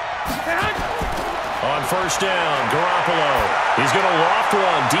 On first down, Garoppolo. He's going to loft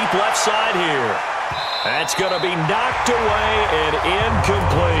one deep left side here. That's going to be knocked away and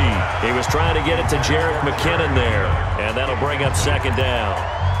incomplete. He was trying to get it to Jerick McKinnon there, and that'll bring up 2nd down.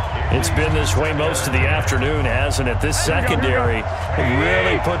 It's been this way most of the afternoon, hasn't it? This secondary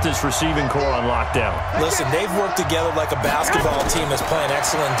really put this receiving core on lockdown. Listen, they've worked together like a basketball team that's playing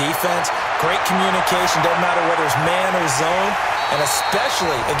excellent defense. Great communication, doesn't matter whether it's man or zone. And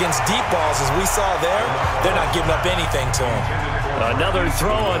especially against deep balls, as we saw there, they're not giving up anything to them. Another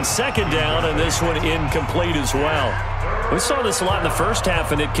throw on 2nd down, and this one incomplete as well. We saw this a lot in the first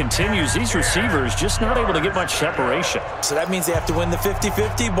half, and it continues. These receivers just not able to get much separation. So that means they have to win the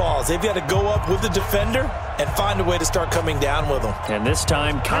 50-50 balls. They've got to go up with the defender and find a way to start coming down with them. And this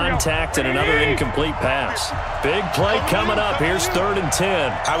time, contact and another incomplete pass. Big play coming up. Here's 3rd and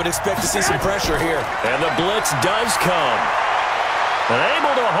 10. I would expect to see some pressure here. And the blitz does come. And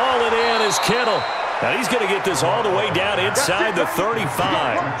able to haul it in is Kittle. Now he's going to get this all the way down inside the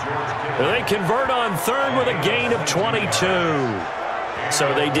 35. They convert on 3rd with a gain of 22.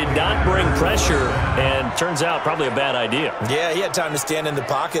 So they did not bring pressure, and turns out probably a bad idea. Yeah, he had time to stand in the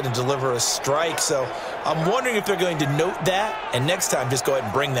pocket and deliver a strike. So I'm wondering if they're going to note that, and next time just go ahead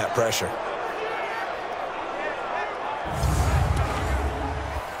and bring that pressure.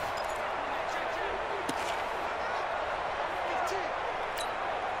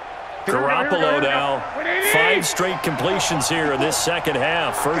 Garoppolo now, 5 straight completions here in this second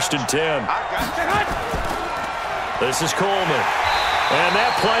half. 1st and 10. This is Coleman. And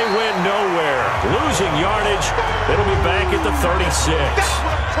that play went nowhere. Losing yardage. It'll be back at the 36.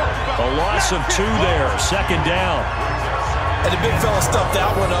 A loss of 2 there. 2nd down. And the big fella stuffed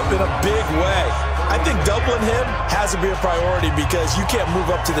that one up in a big way. I think doubling him has to be a priority because you can't move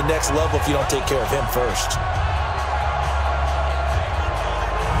up to the next level if you don't take care of him first.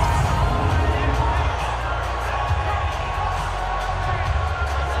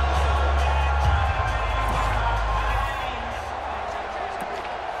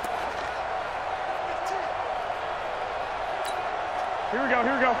 Here we go,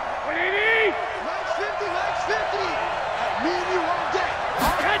 here we go. 180! Max 50, max 50. Me and you all day.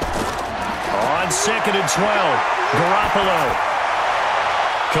 On 2nd and 12, Garoppolo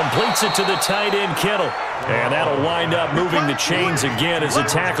completes it to the tight end, Kittle. And that'll wind up moving the chains again as the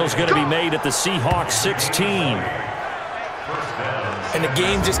tackle's going to be made at the Seahawks 16. And the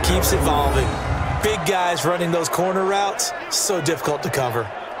game just keeps evolving. Big guys running those corner routes, so difficult to cover.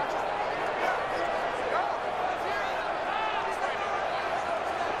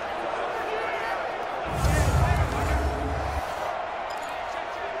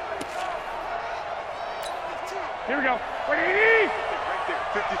 Here we go. 180! Right there,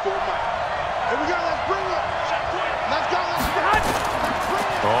 54 Mike. Here we go, let's bring it. Let's go, let's bring it.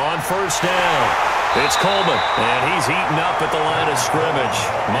 On first down, It's Coleman, and he's eaten up at the line of scrimmage.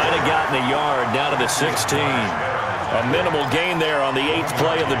 Might have gotten a yard down to the 16. A minimal gain there on the 8th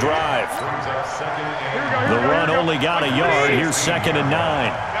play of the drive. The run only got a yard. Here's 2nd and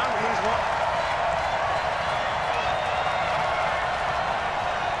 9.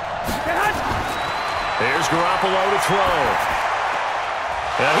 Here's Garoppolo to throw.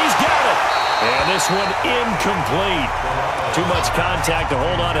 And he's got it. And this one incomplete. Too much contact to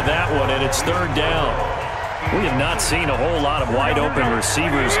hold on to that one, and it's 3rd down. We have not seen a whole lot of wide-open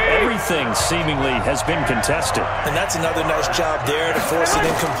receivers. Everything seemingly has been contested. And that's another nice job there to force an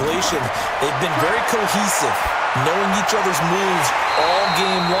incompletion. They've been very cohesive, knowing each other's moves all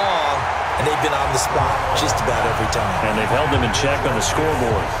game long, and they've been on the spot just about every time. And they've held them in check on the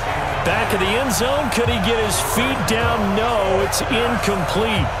scoreboard. Back of the end zone. Could he get his feet down? No, it's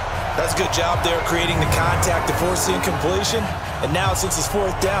incomplete. That's a good job there creating the contact to force the incompletion. And now, since it's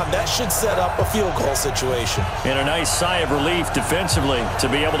 4th down, that should set up a field goal situation. And a nice sigh of relief defensively to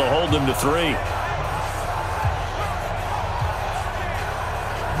be able to hold them to 3.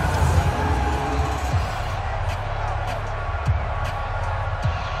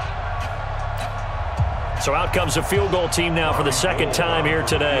 So out comes a field goal team now for the 2nd time here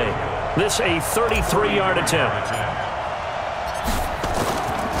today. This a 33-yard attempt.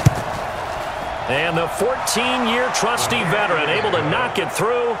 And the 14-year trusty veteran able to knock it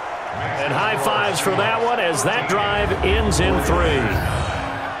through. And high fives for that one as that drive ends in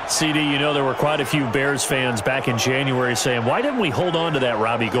 3. CD, you know there were quite a few Bears fans back in January saying, why didn't we hold on to that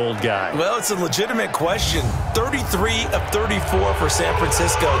Robbie Gould guy? Well, it's a legitimate question. 33 of 34 for San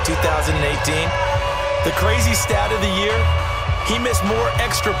Francisco 2018. The crazy stat of the year, he missed more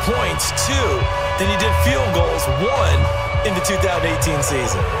extra points, 2, than he did field goals, 1, in the 2018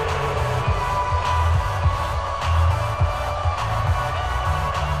 season.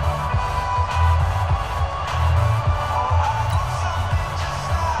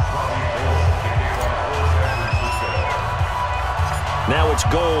 Now it's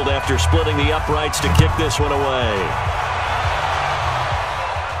Gould after splitting the uprights to kick this one away.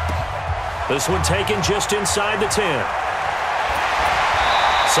 This one taken just inside the 10.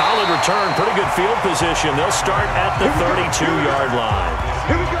 Solid return, pretty good field position. They'll start at the 32-yard line.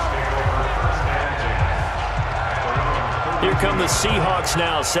 Here we go. Here come the Seahawks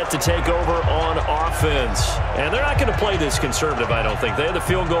now, set to take over on offense. And they're not going to play this conservative, I don't think. They had the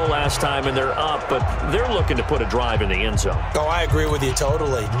field goal last time, and they're up, but they're looking to put a drive in the end zone. Oh, I agree with you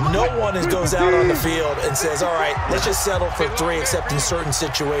totally. No one goes out on the field and says, all right, let's just settle for 3, except in certain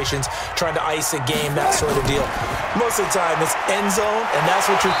situations, trying to ice a game, that sort of deal. Most of the time, it's end zone, and that's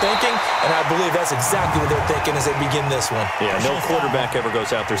what you're thinking, and I believe that's exactly what they're thinking as they begin this one. Yeah, no quarterback ever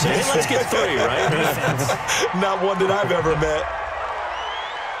goes out there saying, hey, let's get 3, right? Not one that I've ever met.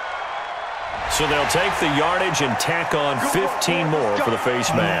 So they'll take the yardage and tack on 15 more for the face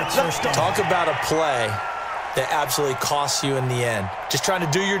mask. Talk about a play that absolutely costs you in the end. Just trying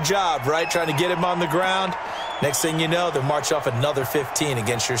to do your job, right? Trying to get him on the ground. Next thing you know, they'll march off another 15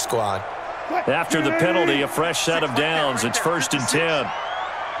 against your squad. After the penalty, a fresh set of downs. It's 1st and 10.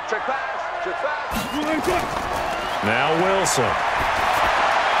 Check pass. Check pass. Now Wilson.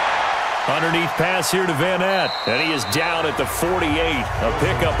 Underneath pass here to Van Ness. And he is down at the 48. A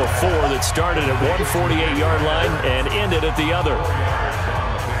pickup of 4 that started at one 48-yard line and ended at the other.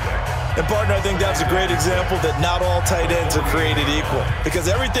 And, partner, I think that's a great example that not all tight ends are created equal. Because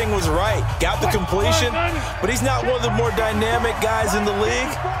everything was right. Got the completion, but he's not one of the more dynamic guys in the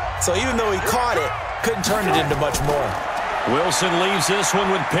league. So even though he caught it, couldn't turn it into much more. Wilson leaves this one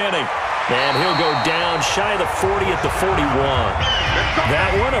with Penny. And he'll go down shy of the 40 at the 41.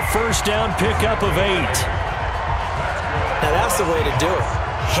 That one a first down pickup of 8. Now that's the way to do it.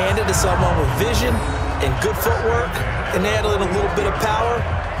 Hand it to someone with vision and good footwork, and add in a little bit of power,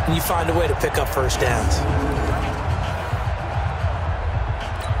 and you find a way to pick up first downs. 56.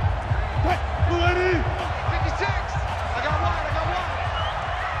 I got one.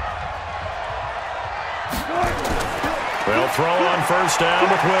 They'll throw on first down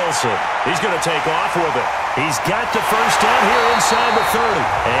with Wilson. He's going to take off with it. He's got the first down here inside the 30.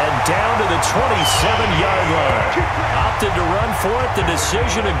 And down to the 27-yard line. Opted to run for it. The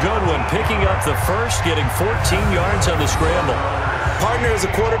decision a good one. Picking up the first, getting 14 yards on the scramble. Partner, as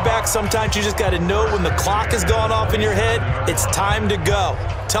a quarterback, sometimes you just got to know when the clock has gone off in your head, it's time to go.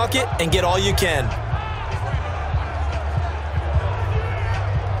 Tuck it and get all you can.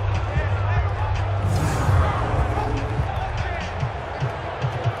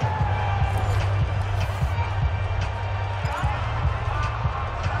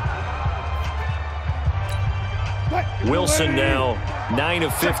 Wilson now 9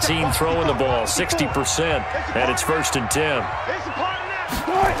 of 15 throwing the ball, 60%, and it's 1st and 10.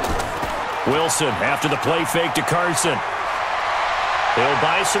 Wilson after the play fake to Carson. He'll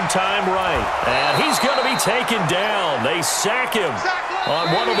buy some time right, and he's going to be taken down. They sack him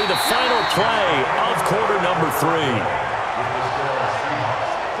on what will be the final play of quarter number 3.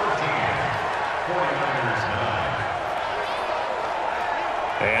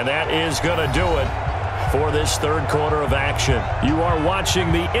 And that is going to do it for this third quarter of action. You are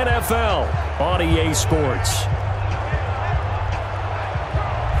watching the NFL on EA Sports.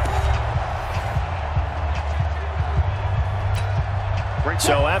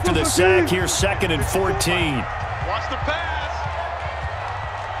 So after the sack, here's 2nd and 14. Watch the pass.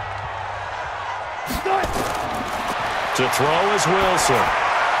 To throw is Wilson.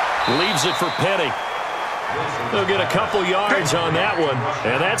 Leaves it for Penny. They'll get a couple yards on that one,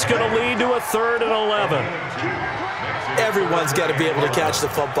 and that's going to lead to a 3rd and 11. Everyone's got to be able to catch the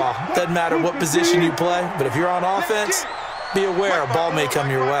football. Doesn't matter what position you play, but if you're on offense, be aware a ball may come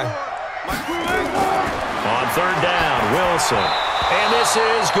your way. On 3rd down, Wilson. And this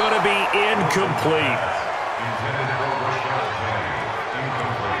is going to be incomplete.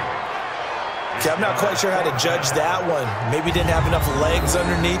 Okay, I'm not quite sure how to judge that one. Maybe didn't have enough legs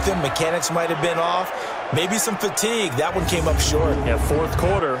underneath him. Mechanics might have been off. Maybe some fatigue. That one came up short. Yeah, 4th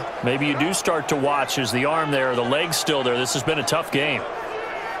quarter. Maybe you do start to watch. Is the arm there, the leg's still there? This has been a tough game.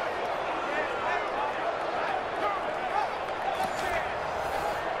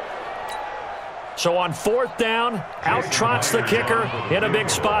 So on 4th down, out trots the kicker in a big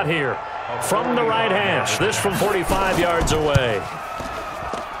spot here. From the right hash, this from 45 yards away.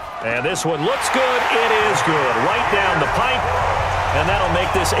 And this one looks good. It is good. Right down the pipe. And that'll make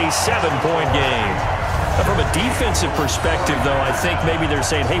this a 7-point game. From a defensive perspective, though, I think maybe they're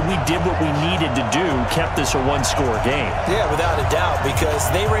saying, hey, we did what we needed to do, kept this a 1-score game. Yeah, without a doubt, because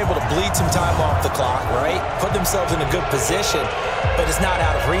they were able to bleed some time off the clock, right? Put themselves in a good position, but it's not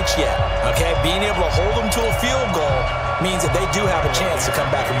out of reach yet, okay? Being able to hold them to a field goal means that they do have a chance to come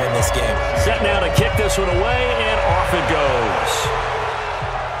back and win this game. Set now to kick this one away, and off it goes.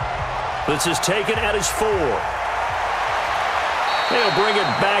 This is taken at his 4. They'll bring it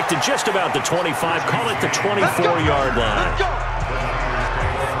back to just about the 25, call it the 24-yard line.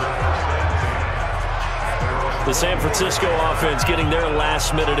 The San Francisco offense getting their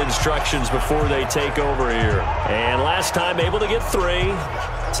last-minute instructions before they take over here. And last time able to get 3.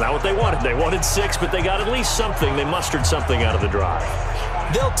 It's not what they wanted. They wanted 6, but they got at least something. They mustered something out of the drive.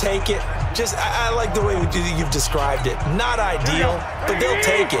 They'll take it. Just, I like the way you've described it. Not ideal, but they'll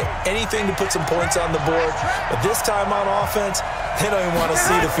take it. Anything to put some points on the board. But this time on offense, they don't even want to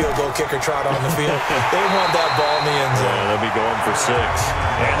see the field goal kicker trot on the field. They want that ball in the end zone. Yeah, they'll be going for 6.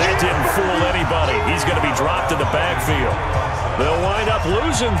 And that didn't fool anybody. He's going to be dropped in the backfield. They'll wind up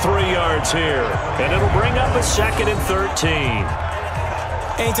losing 3 yards here. And it'll bring up a 2nd and 13.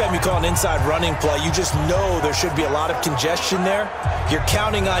 Anytime you call an inside running play, you just know there should be a lot of congestion there. You're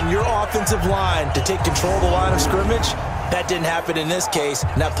counting on your offensive line to take control of the line of scrimmage. That didn't happen in this case,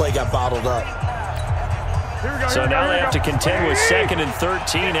 and that play got bottled up. So now they have to contend with 2nd and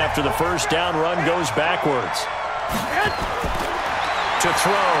 13 after the first down run goes backwards. To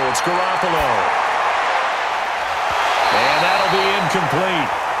throw, it's Garoppolo. And that'll be incomplete.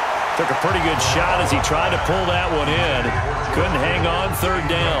 Took a pretty good shot as he tried to pull that one in. Couldn't hang on 3rd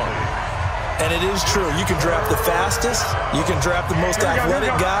down. And it is true. You can draft the fastest. You can draft the most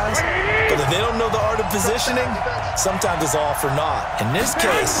athletic guys. But if they don't know the art of positioning, sometimes it's all for naught. In this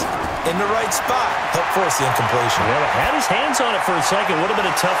case, in the right spot, helped force the incompletion. Yeah, had his hands on it for a second. Would have been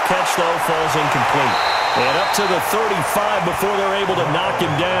a tough catch, though. Falls incomplete. And up to the 35 before they're able to knock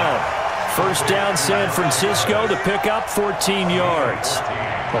him down. First down, San Francisco. The pickup, 14 yards.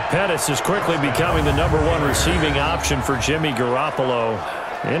 Well, Pettis is quickly becoming the #1 receiving option for Jimmy Garoppolo.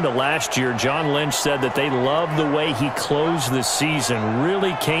 Into last year, John Lynch said that they loved the way he closed the season.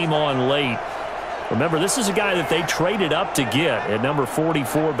 Really came on late. Remember, this is a guy that they traded up to get at number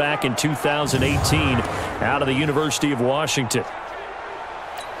 44 back in 2018 out of the University of Washington.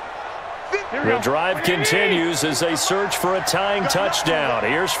 The drive continues as they search for a tying touchdown.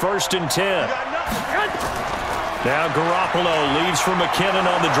 Here's 1st and 10. Now Garoppolo leaves for McKinnon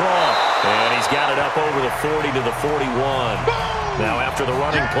on the draw. And he's got it up over the 40 to the 41. Now after the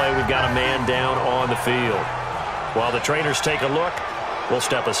running play, we've got a man down on the field. While the trainers take a look, we'll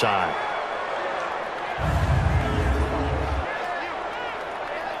step aside.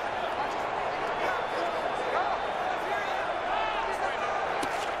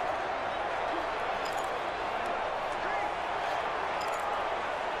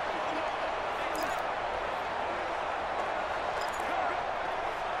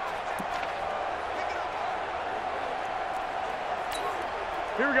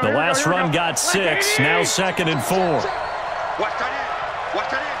 The last run got 6, now 2nd and 4.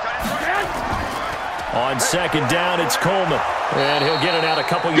 On 2nd down, it's Coleman. And he'll get it out a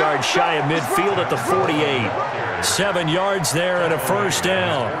couple yards shy of midfield at the 48. 7 yards there and a first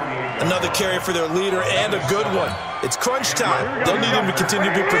down. Another carry for their leader and a good one. It's crunch time. They'll need him to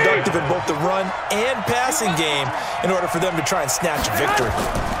continue to be productive in both the run and passing game in order for them to try and snatch a victory.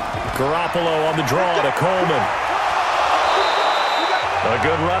 Garoppolo on the draw to Coleman. A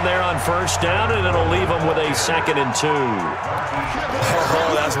good run there on first down, and it'll leave them with a 2nd and 2. Oh,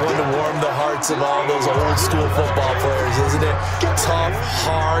 that's one to warm the hearts of all those old school football players, isn't it? Tough,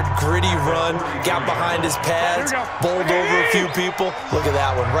 hard, gritty run, got behind his pads, bowled over a few people. Look at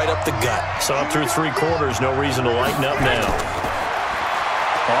that one, right up the gut. Saw through 3 quarters, no reason to lighten up now.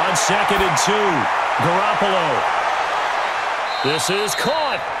 On 2nd and 2, Garoppolo. This is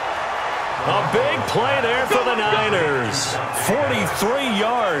caught. A big play there for the Niners. 43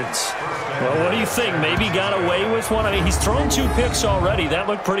 yards. Well, what do you think? Maybe got away with one? I mean, he's thrown 2 picks already. That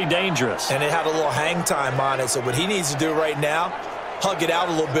looked pretty dangerous. And it had a little hang time on it, so what he needs to do right now, hug it out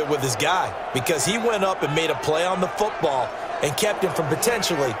a little bit with his guy, because he went up and made a play on the football and kept him from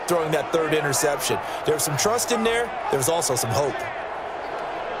potentially throwing that 3rd interception. There was some trust in there. There was also some hope.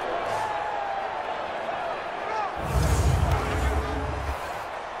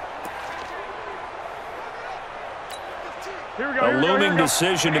 A looming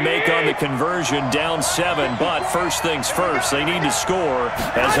decision to make on the conversion, down 7, but first things first, they need to score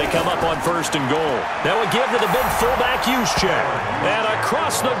as they come up on 1st and goal. That would give to the big fullback Juszczyk. And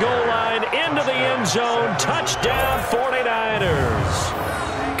across the goal line, into the end zone, touchdown 49ers.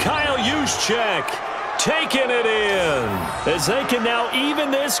 Kyle Juszczyk taking it in as they can now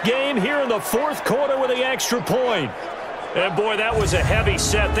even this game here in the 4th quarter with the extra point. And, boy, that was a heavy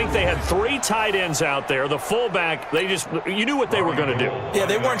set. I think they had 3 tight ends out there. The fullback, you knew what they were going to do. Yeah,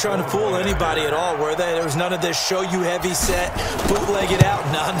 they weren't trying to fool anybody at all, were they? There was none of this show you heavy set, bootleg it out.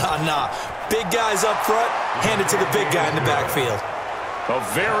 Nah. Big guys up front, hand it to the big guy in the backfield. A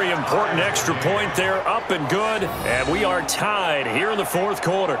very important extra point there, up and good. And we are tied here in the 4th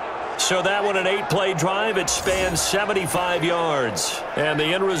quarter. So that one, an 8-play drive. It spans 75 yards. And the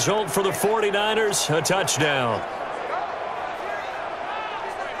end result for the 49ers, a touchdown.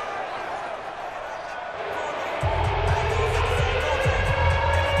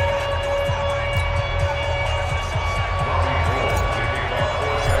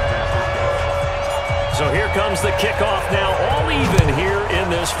 So here comes the kickoff now, all even here in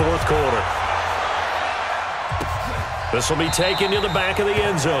this 4th quarter. This will be taken to the back of the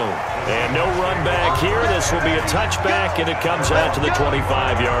end zone. And no run back here. This will be a touchback, and it comes out to the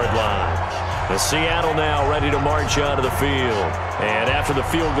 25-yard line. The Seattle now ready to march onto the field. And after the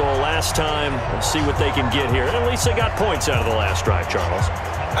field goal last time, we'll see what they can get here. At least they got points out of the last drive, Charles.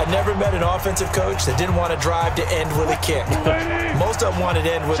 I never met an offensive coach that didn't want to drive to end with a kick. Most of them wanted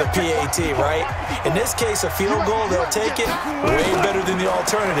to end with a PAT, right? In this case, a field goal, they'll take it way better than the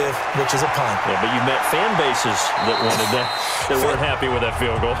alternative, which is a punt. Yeah, but you met fan bases that wanted that, that weren't happy with that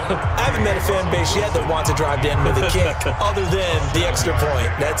field goal. I haven't met a fan base yet that wants to drive to end with a kick, other than the extra point.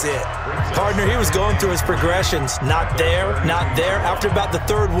 That's it. Partner, he was going through his progressions. Not there, not there. After about the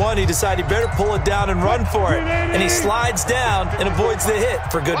 3rd one, he decided he better pull it down and run for it. And he slides down and avoids the hit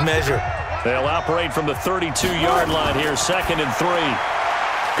for good measure. They'll operate from the 32-yard line here, 2nd and 3.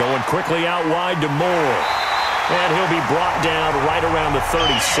 Going quickly out wide to Moore. And he'll be brought down right around the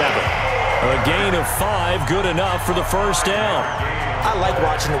 37. A gain of 5, good enough for the first down. I like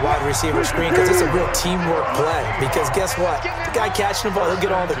watching the wide receiver screen because it's a real teamwork play. Because guess what? The guy catching the ball, he'll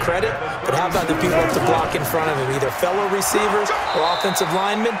get all the credit. But how about the people up to block in front of him, either fellow receivers or offensive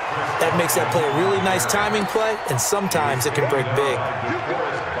linemen? That makes that play a really nice timing play, and sometimes it can break big.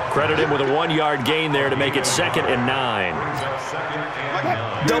 Credit him with a 1-yard gain there to make it 2nd and 9.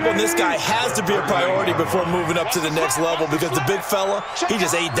 Doubling this guy has to be a priority before moving up to the next level because the big fella, he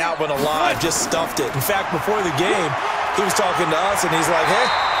just ate that one alive, just stuffed it. In fact, before the game, he was talking to us, and he's like, hey,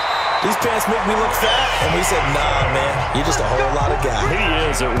 these pants make me look fat. And we said, nah, man, you're just a whole lot of guy.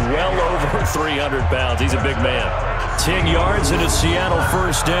 He is at well over 300 pounds. He's a big man. 10 yards and a Seattle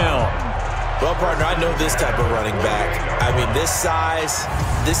first down. Well, partner, I know this type of running back. I mean, this size,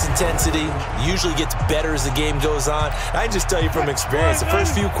 this intensity usually gets better as the game goes on. I can just tell you from experience, the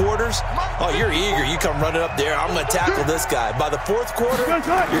first few quarters, oh, you're eager. You come running up there. I'm going to tackle this guy. By the 4th quarter,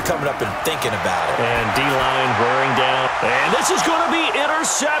 you're coming up and thinking about it. And D-line wearing down. And this is going to be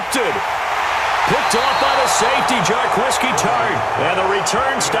intercepted. Picked off by the safety, Jarquiski Tart. And the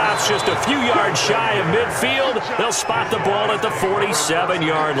return stops just a few yards shy of midfield. They'll spot the ball at the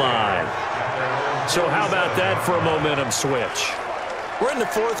 47-yard line. So how about that for a momentum switch? We're in the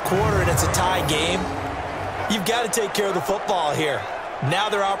fourth quarter, and it's a tie game. You've got to take care of the football here. Now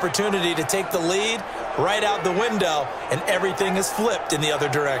their opportunity to take the lead right out the window, and everything is flipped in the other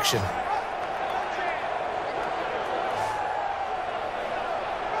direction.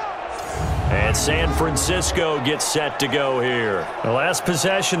 And San Francisco gets set to go here. The last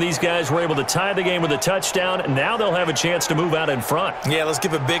possession, these guys were able to tie the game with a touchdown, and now they'll have a chance to move out in front. Yeah, let's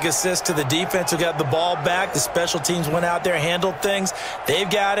give a big assist to the defense who got the ball back. The special teams went out there, handled things. They've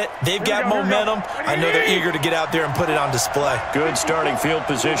got it. They've got momentum. I know they're eager to get out there and put it on display. Good starting field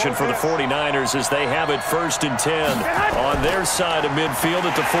position for the 49ers as they have it 1st and 10 on their side of midfield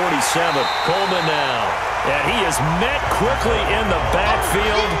at the 47. Coleman now. And he is met quickly in the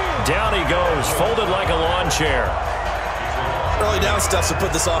backfield. Down he goes, folded like a lawn chair. Early down stuff to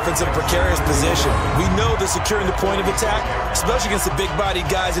put this offense in a precarious position. We know that securing the point of attack, especially against the big-bodied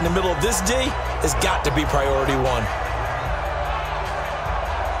guys in the middle of this D, has got to be priority one.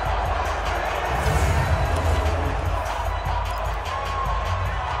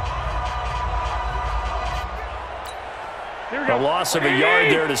 A loss of a yard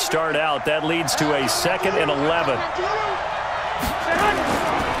there to start out. That leads to a 2nd and 11.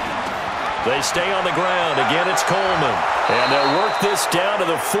 They stay on the ground. Again, it's Coleman. And they'll work this down to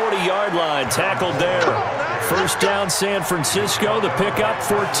the 40-yard line. Tackled there. 1st down, San Francisco. The pickup,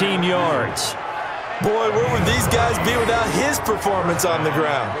 14 yards. Boy, where would these guys be without his performance on the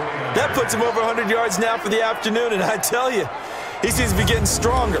ground? That puts him over 100 yards now for the afternoon, and I tell you, he seems to be getting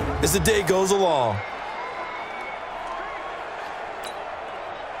stronger as the day goes along.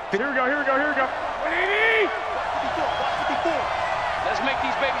 Here we go, here we go, here we go. 180! Let's make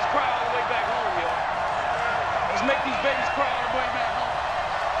these babies cry all the way back home, yo. Let's make these babies cry all the way back home.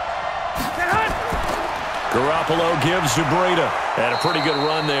 Garoppolo gives to Breida. And a pretty good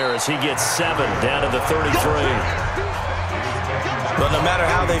run there as he gets 7 down to the 33. But no matter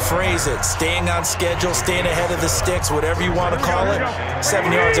how they phrase it, staying on schedule, staying ahead of the sticks, whatever you want to call it,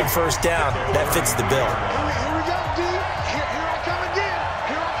 7 yards on 1st down, that fits the bill.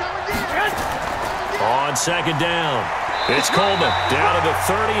 On 2nd down, it's Coleman down to the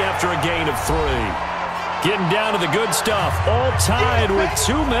 30 after a gain of 3. Getting down to the good stuff, all tied with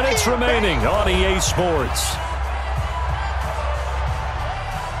 2 minutes remaining on EA Sports.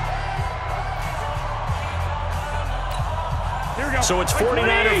 So it's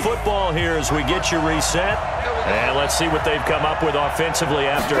 49er football here as we get you reset. And let's see what they've come up with offensively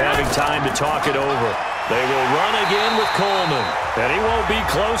after having time to talk it over. They will run again with Coleman. And he won't be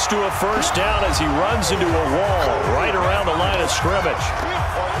close to a 1st down as he runs into a wall right around the line of scrimmage.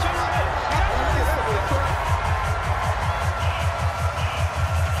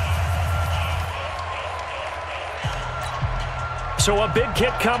 So a big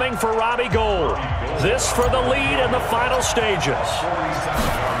kick coming for Robbie Gould. This for the lead in the final stages.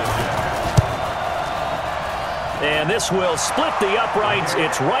 And this will split the uprights.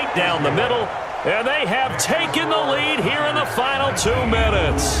 It's right down the middle. And they have taken the lead here in the final 2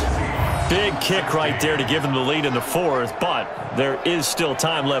 minutes. Big kick right there to give them the lead in the 4th, but there is still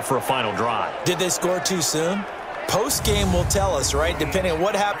time left for a final drive. Did they score too soon? Post-game will tell us, right? Depending on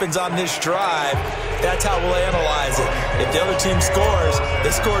what happens on this drive, that's how we'll analyze it. If the other team scores, they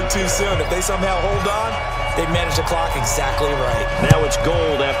scored too soon. If they somehow hold on, they manage the clock exactly right. Now it's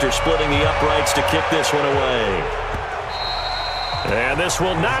Gould after splitting the uprights to kick this one away. And this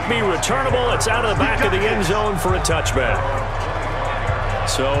will not be returnable. It's out of the back of the end zone for a touchback.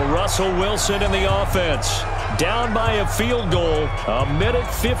 So Russell Wilson in the offense. Down by a field goal.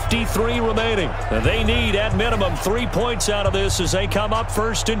 1:53 remaining. They need, at minimum, 3 points out of this as they come up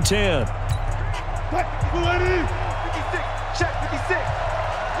 1st and 10. 56, check 56.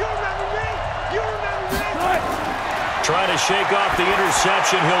 You remember me? You remember me? Trying to shake off the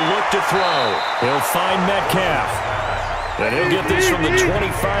interception. He'll look to throw. He'll find Metcalf. And he'll get this from the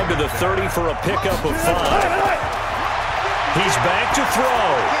 25 to the 30 for a pickup of 5. He's back to throw.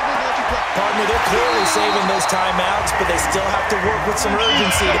 Partner, they're clearly saving those timeouts, but they still have to work with some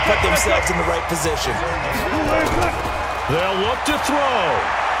urgency to put themselves in the right position. They'll look to throw.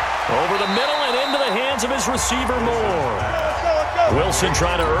 Over the middle and into the hands of his receiver Moore. Wilson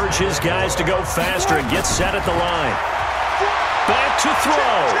trying to urge his guys to go faster and get set at the line. Back to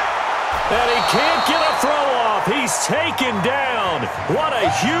throw. And he can't get a throw off. He's taken down. What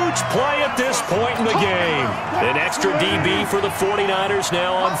a huge play at this point in the game. An extra DB for the 49ers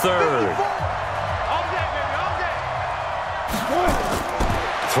now on 3rd.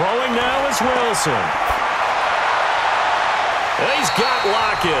 Throwing now is Wilson. And he's got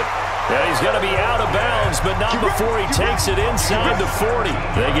Lockett. And he's going to be out of bounds, but not before he takes it inside the 40.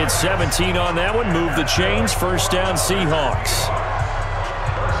 They get 17 on that one. Move the chains. 1st down Seahawks.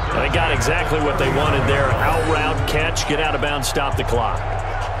 They got exactly what they wanted there. Out route, catch, get out of bounds, stop the clock.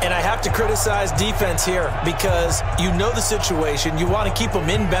 And I have to criticize defense here because you know the situation. You want to keep them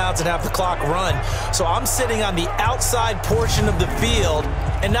inbounds and have the clock run. So I'm sitting on the outside portion of the field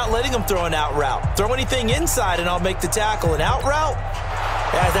and not letting them throw an out route. Throw anything inside and I'll make the tackle. An out route?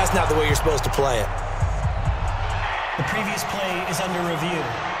 That's not the way you're supposed to play it. The previous play is under review.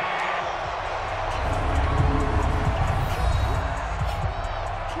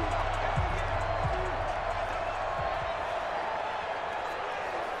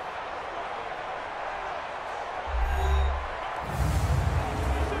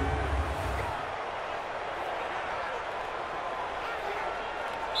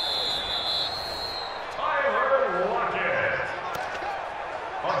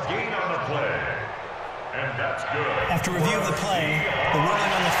 After review of the play, the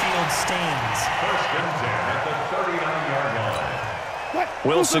ruling on the field stands. First and 10 at the 39-yard line.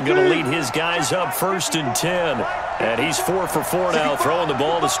 Wilson going to lead his guys up 1st and 10. And he's 4 for 4 now, throwing the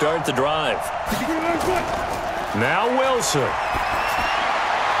ball to start the drive. Now Wilson.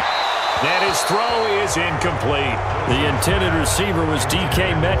 And his throw is incomplete. The intended receiver was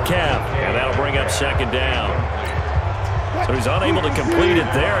DK Metcalf. And that'll bring up 2nd down. So he's unable to complete it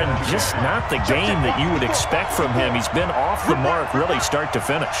there, and just not the game that you would expect from him. He's been off the mark really start to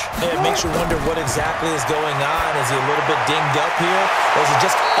finish. It makes you wonder what exactly is going on. Is he a little bit dinged up here? Or is he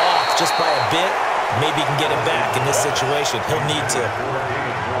just off just by a bit? Maybe he can get it back in this situation. He'll need to.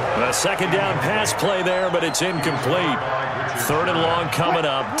 A 2nd down pass play there, but it's incomplete. 3rd and long coming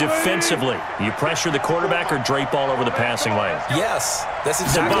up. Defensively, you pressure the quarterback or drape all over the passing lane? Yes, that's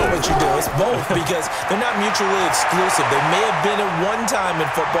exactly what you do. It's both because they're not mutually exclusive. They may have been at one time in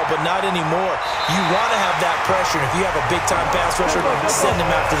football, but not anymore. You want to have that pressure. And if you have a big-time pass rusher, send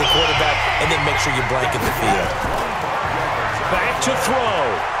him after the quarterback and then make sure you blanket the field. Back to throw.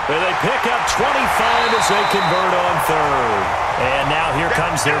 And they pick up 25 as they convert on 3rd. And now here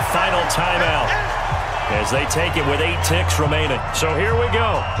comes their final timeout as they take it with 8 ticks remaining. So here we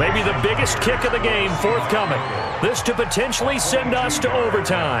go. Maybe the biggest kick of the game forthcoming. This to potentially send us to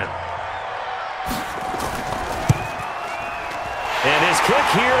overtime. And his kick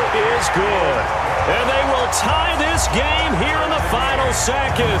here is good. And they will tie this game here in the final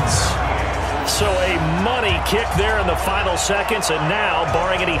seconds. So a money kick there in the final seconds, and now,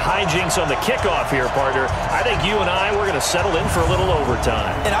 barring any hijinks on the kickoff here, partner, I think you and I, we're going to settle in for a little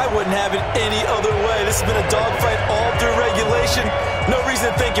overtime. And I wouldn't have it any other way. This has been a dogfight all through regulation. No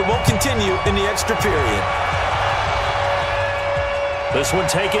reason to think it won't continue in the extra period. This one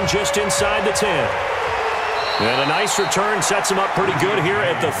taken just inside the 10. And a nice return sets him up pretty good here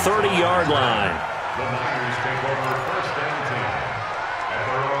at the 30-yard line. The Niners take over 1st and 10 at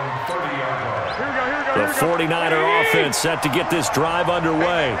their own 30-yard line. The 49er offense set to get this drive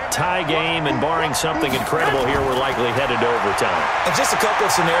underway. Tie game, and barring something incredible here, we're likely headed to overtime. And just a couple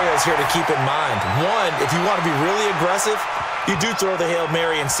of scenarios here to keep in mind. One, if you want to be really aggressive, you do throw the Hail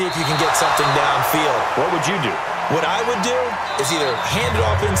Mary and see if you can get something downfield. What would you do? What I would do is either hand it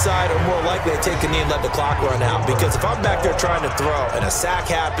off inside or more likely take a knee and let the clock run out. Because if I'm back there trying to throw and a sack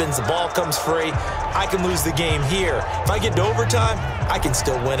happens, the ball comes free, I can lose the game here. If I get to overtime, I can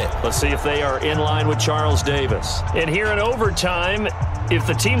still win it. Let's see if they are in line with Charles Davis. And here in overtime, if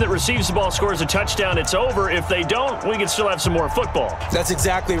the team that receives the ball scores a touchdown, it's over. If they don't, we can still have some more football. That's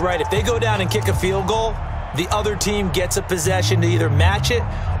exactly right. If they go down and kick a field goal, the other team gets a possession to either match it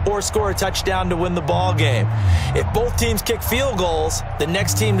or score a touchdown to win the ball game. If both teams kick field goals, the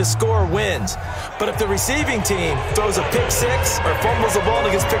next team to score wins. But if the receiving team throws a pick six or fumbles the ball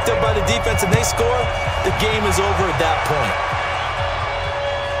and gets picked up by the defense and they score, the game is over at that point.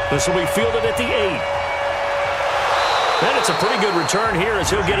 This will be fielded at the 8. And it's a pretty good return here as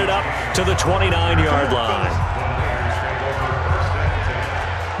he'll get it up to the 29-yard line.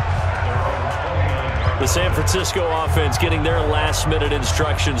 The San Francisco offense getting their last-minute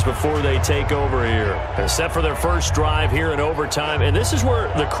instructions before they take over here. They're set for their first drive here in overtime, and this is where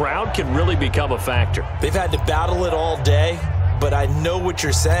the crowd can really become a factor. They've had to battle it all day, but I know what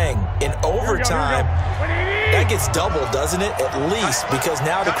you're saying. In overtime, that gets doubled, doesn't it? At least, because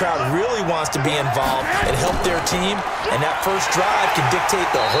now the crowd really wants to be involved and help their team, and that first drive can dictate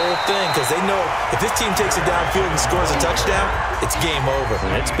the whole thing because they know if this team takes it downfield and scores a touchdown, it's game over.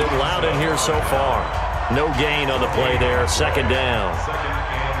 It's been loud in here so far. No gain on the play there, 2nd down.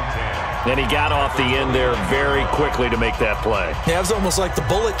 And he got off the end there very quickly to make that play. Yeah, it was almost like the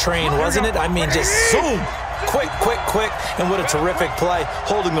bullet train, wasn't it? I mean, just zoom, quick, quick, quick, and what a terrific play,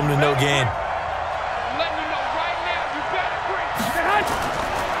 holding them to no gain.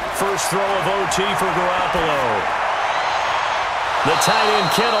 First throw of OT for Garoppolo. The tight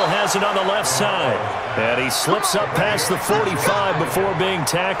end Kittle has it on the left side. And he slips up past the 45 before being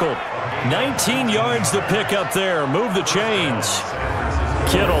tackled. 19 yards to pick up there. Move the chains.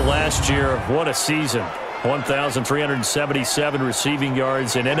 Kittle last year, what a season. 1,377 receiving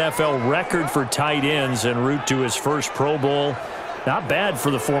yards, an NFL record for tight ends en route to his first Pro Bowl. Not bad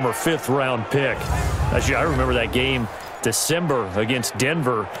for the former fifth-round pick. Actually, I remember that game, December, against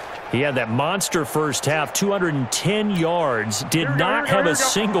Denver. He had that monster first half, 210 yards. Did not have a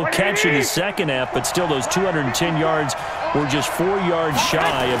single catch in the second half, but still those 210 yards were just 4 yards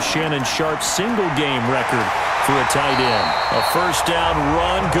shy of Shannon Sharp's single-game record for a tight end. A first down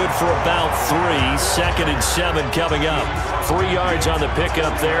run, good for about 3. 2nd and 7 coming up. 3 yards on the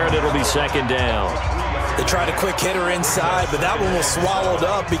pickup there, and it'll be 2nd down. They tried a quick hitter inside, but that one was swallowed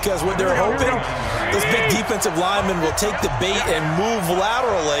up because what they're hoping, those big defensive linemen will take the bait and move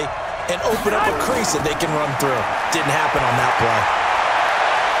laterally and open up a crease that they can run through. Didn't happen on that play.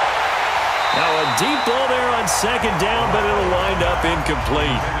 Now a deep ball there on 2nd down, but it'll wind up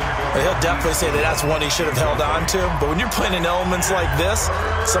incomplete. He'll definitely say that that's one he should have held on to. But when you're playing in elements like this,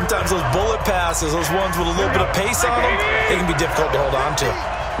 sometimes those bullet passes, those ones with a little bit of pace on them, they can be difficult to hold on to.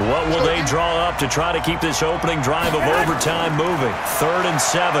 What will they draw up to try to keep this opening drive of overtime moving? 3rd and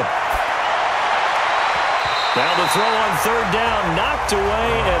 7. Now the throw on 3rd down, knocked away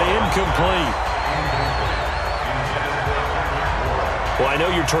and incomplete. Well, I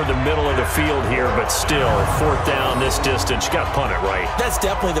know you're toward the middle of the field here, but still, 4th down this distance, you got to punt it right. That's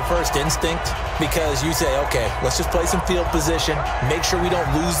definitely the first instinct because you say, okay, let's just play some field position, make sure we don't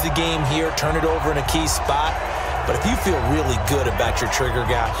lose the game here, turn it over in a key spot. But if you feel really good about your trigger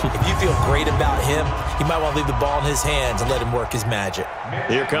guy, if you feel great about him, you might want to leave the ball in his hands and let him work his magic.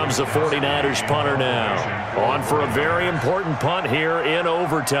 Here comes the 49ers punter now. On for a very important punt here in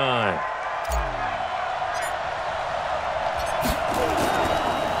overtime.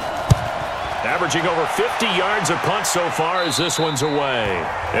 Averaging over 50 yards a punt so far as this one's away.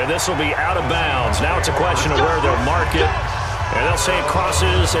 And this will be out of bounds. Now it's a question of where they'll mark it. And they'll say it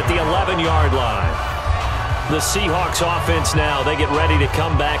crosses at the 11-yard line. The Seahawks offense now, they get ready to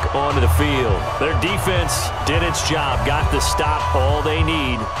come back onto the field. Their defense did its job, got the stop. All they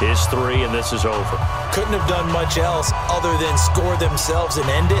need is 3, and this is over. Couldn't have done much else other than score themselves and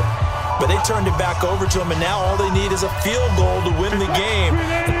end it. But they turned it back over to them, and now all they need is a field goal to win the game.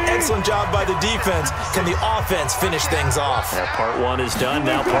 An excellent job by the defense. Can the offense finish things off? That part 1 is done,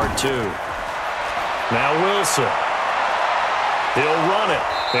 now part 2. Now Wilson. He'll run it,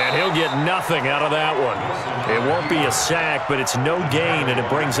 and he'll get nothing out of that one. It won't be a sack, but it's no gain, and it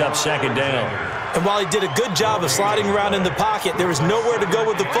brings up 2nd down. And while he did a good job of sliding around in the pocket, there was nowhere to go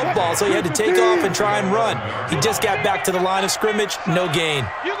with the football, so he had to take off and try and run. He just got back to the line of scrimmage, no gain.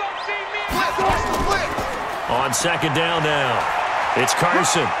 On 2nd down now, it's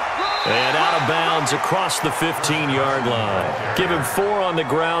Carson. And out of bounds across the 15-yard line. Give him 4 on the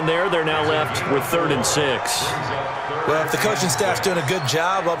ground there. They're now left with 3rd and 6. Well, if the coaching staff's doing a good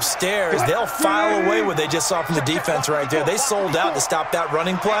job upstairs, they'll file away what they just saw from the defense right there. They sold out to stop that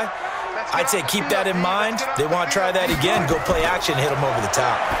running play. I'd say keep that in mind. They want to try that again. Go play action, hit them over the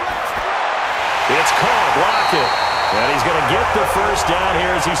top. It's caught. Lockett. And he's going to get the first down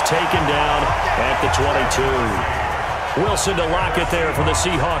here as he's taken down at the 22. Wilson to Lockett there for the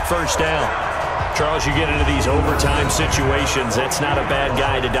Seahawk first down. Charles, you get into these overtime situations, that's not a bad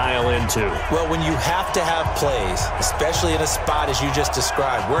guy to dial into. Well, when you have to have plays, especially in a spot as you just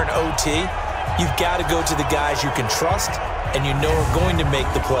described, we're in OT, you've got to go to the guys you can trust and you know are going to make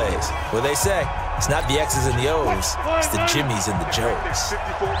the plays. Well, they say, it's not the X's and the O's, it's the Jimmies and the Joes.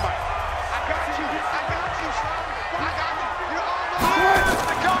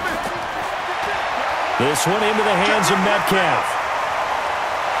 This one into the hands of Metcalf.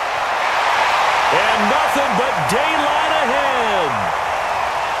 And nothing but daylight ahead.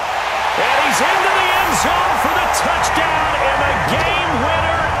 And he's into the end zone for the touchdown and the game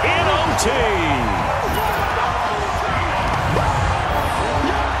winner in OT.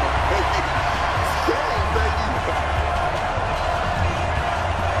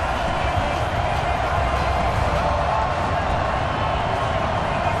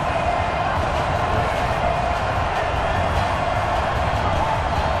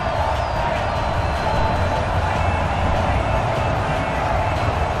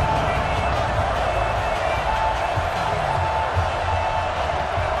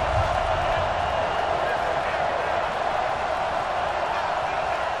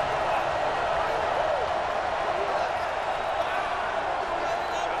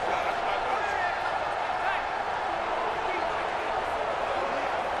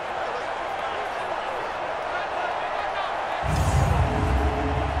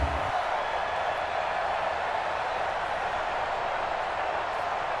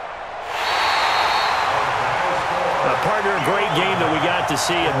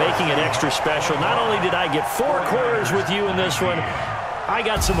 see and making it extra special. Not only did I get 4 quarters with you in this one, I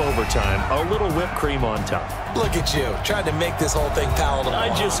got some overtime, a little whipped cream on top. Look at you, trying to make this whole thing palatable. I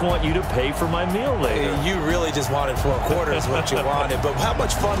just want you to pay for my meal later. You really just wanted 4 quarters, what you wanted. But how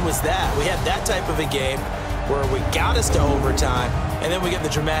much fun was that? We had that type of a game where we got us to overtime, and then we get the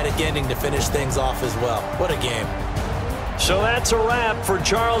dramatic ending to finish things off as well. What a game. So that's a wrap. For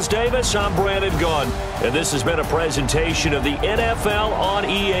Charles Davis, I'm Brandon Gunn. And this has been a presentation of the NFL on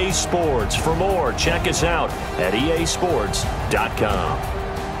EA Sports. For more, check us out at easports.com.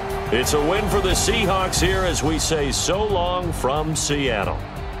 It's a win for the Seahawks here as we say so long from Seattle.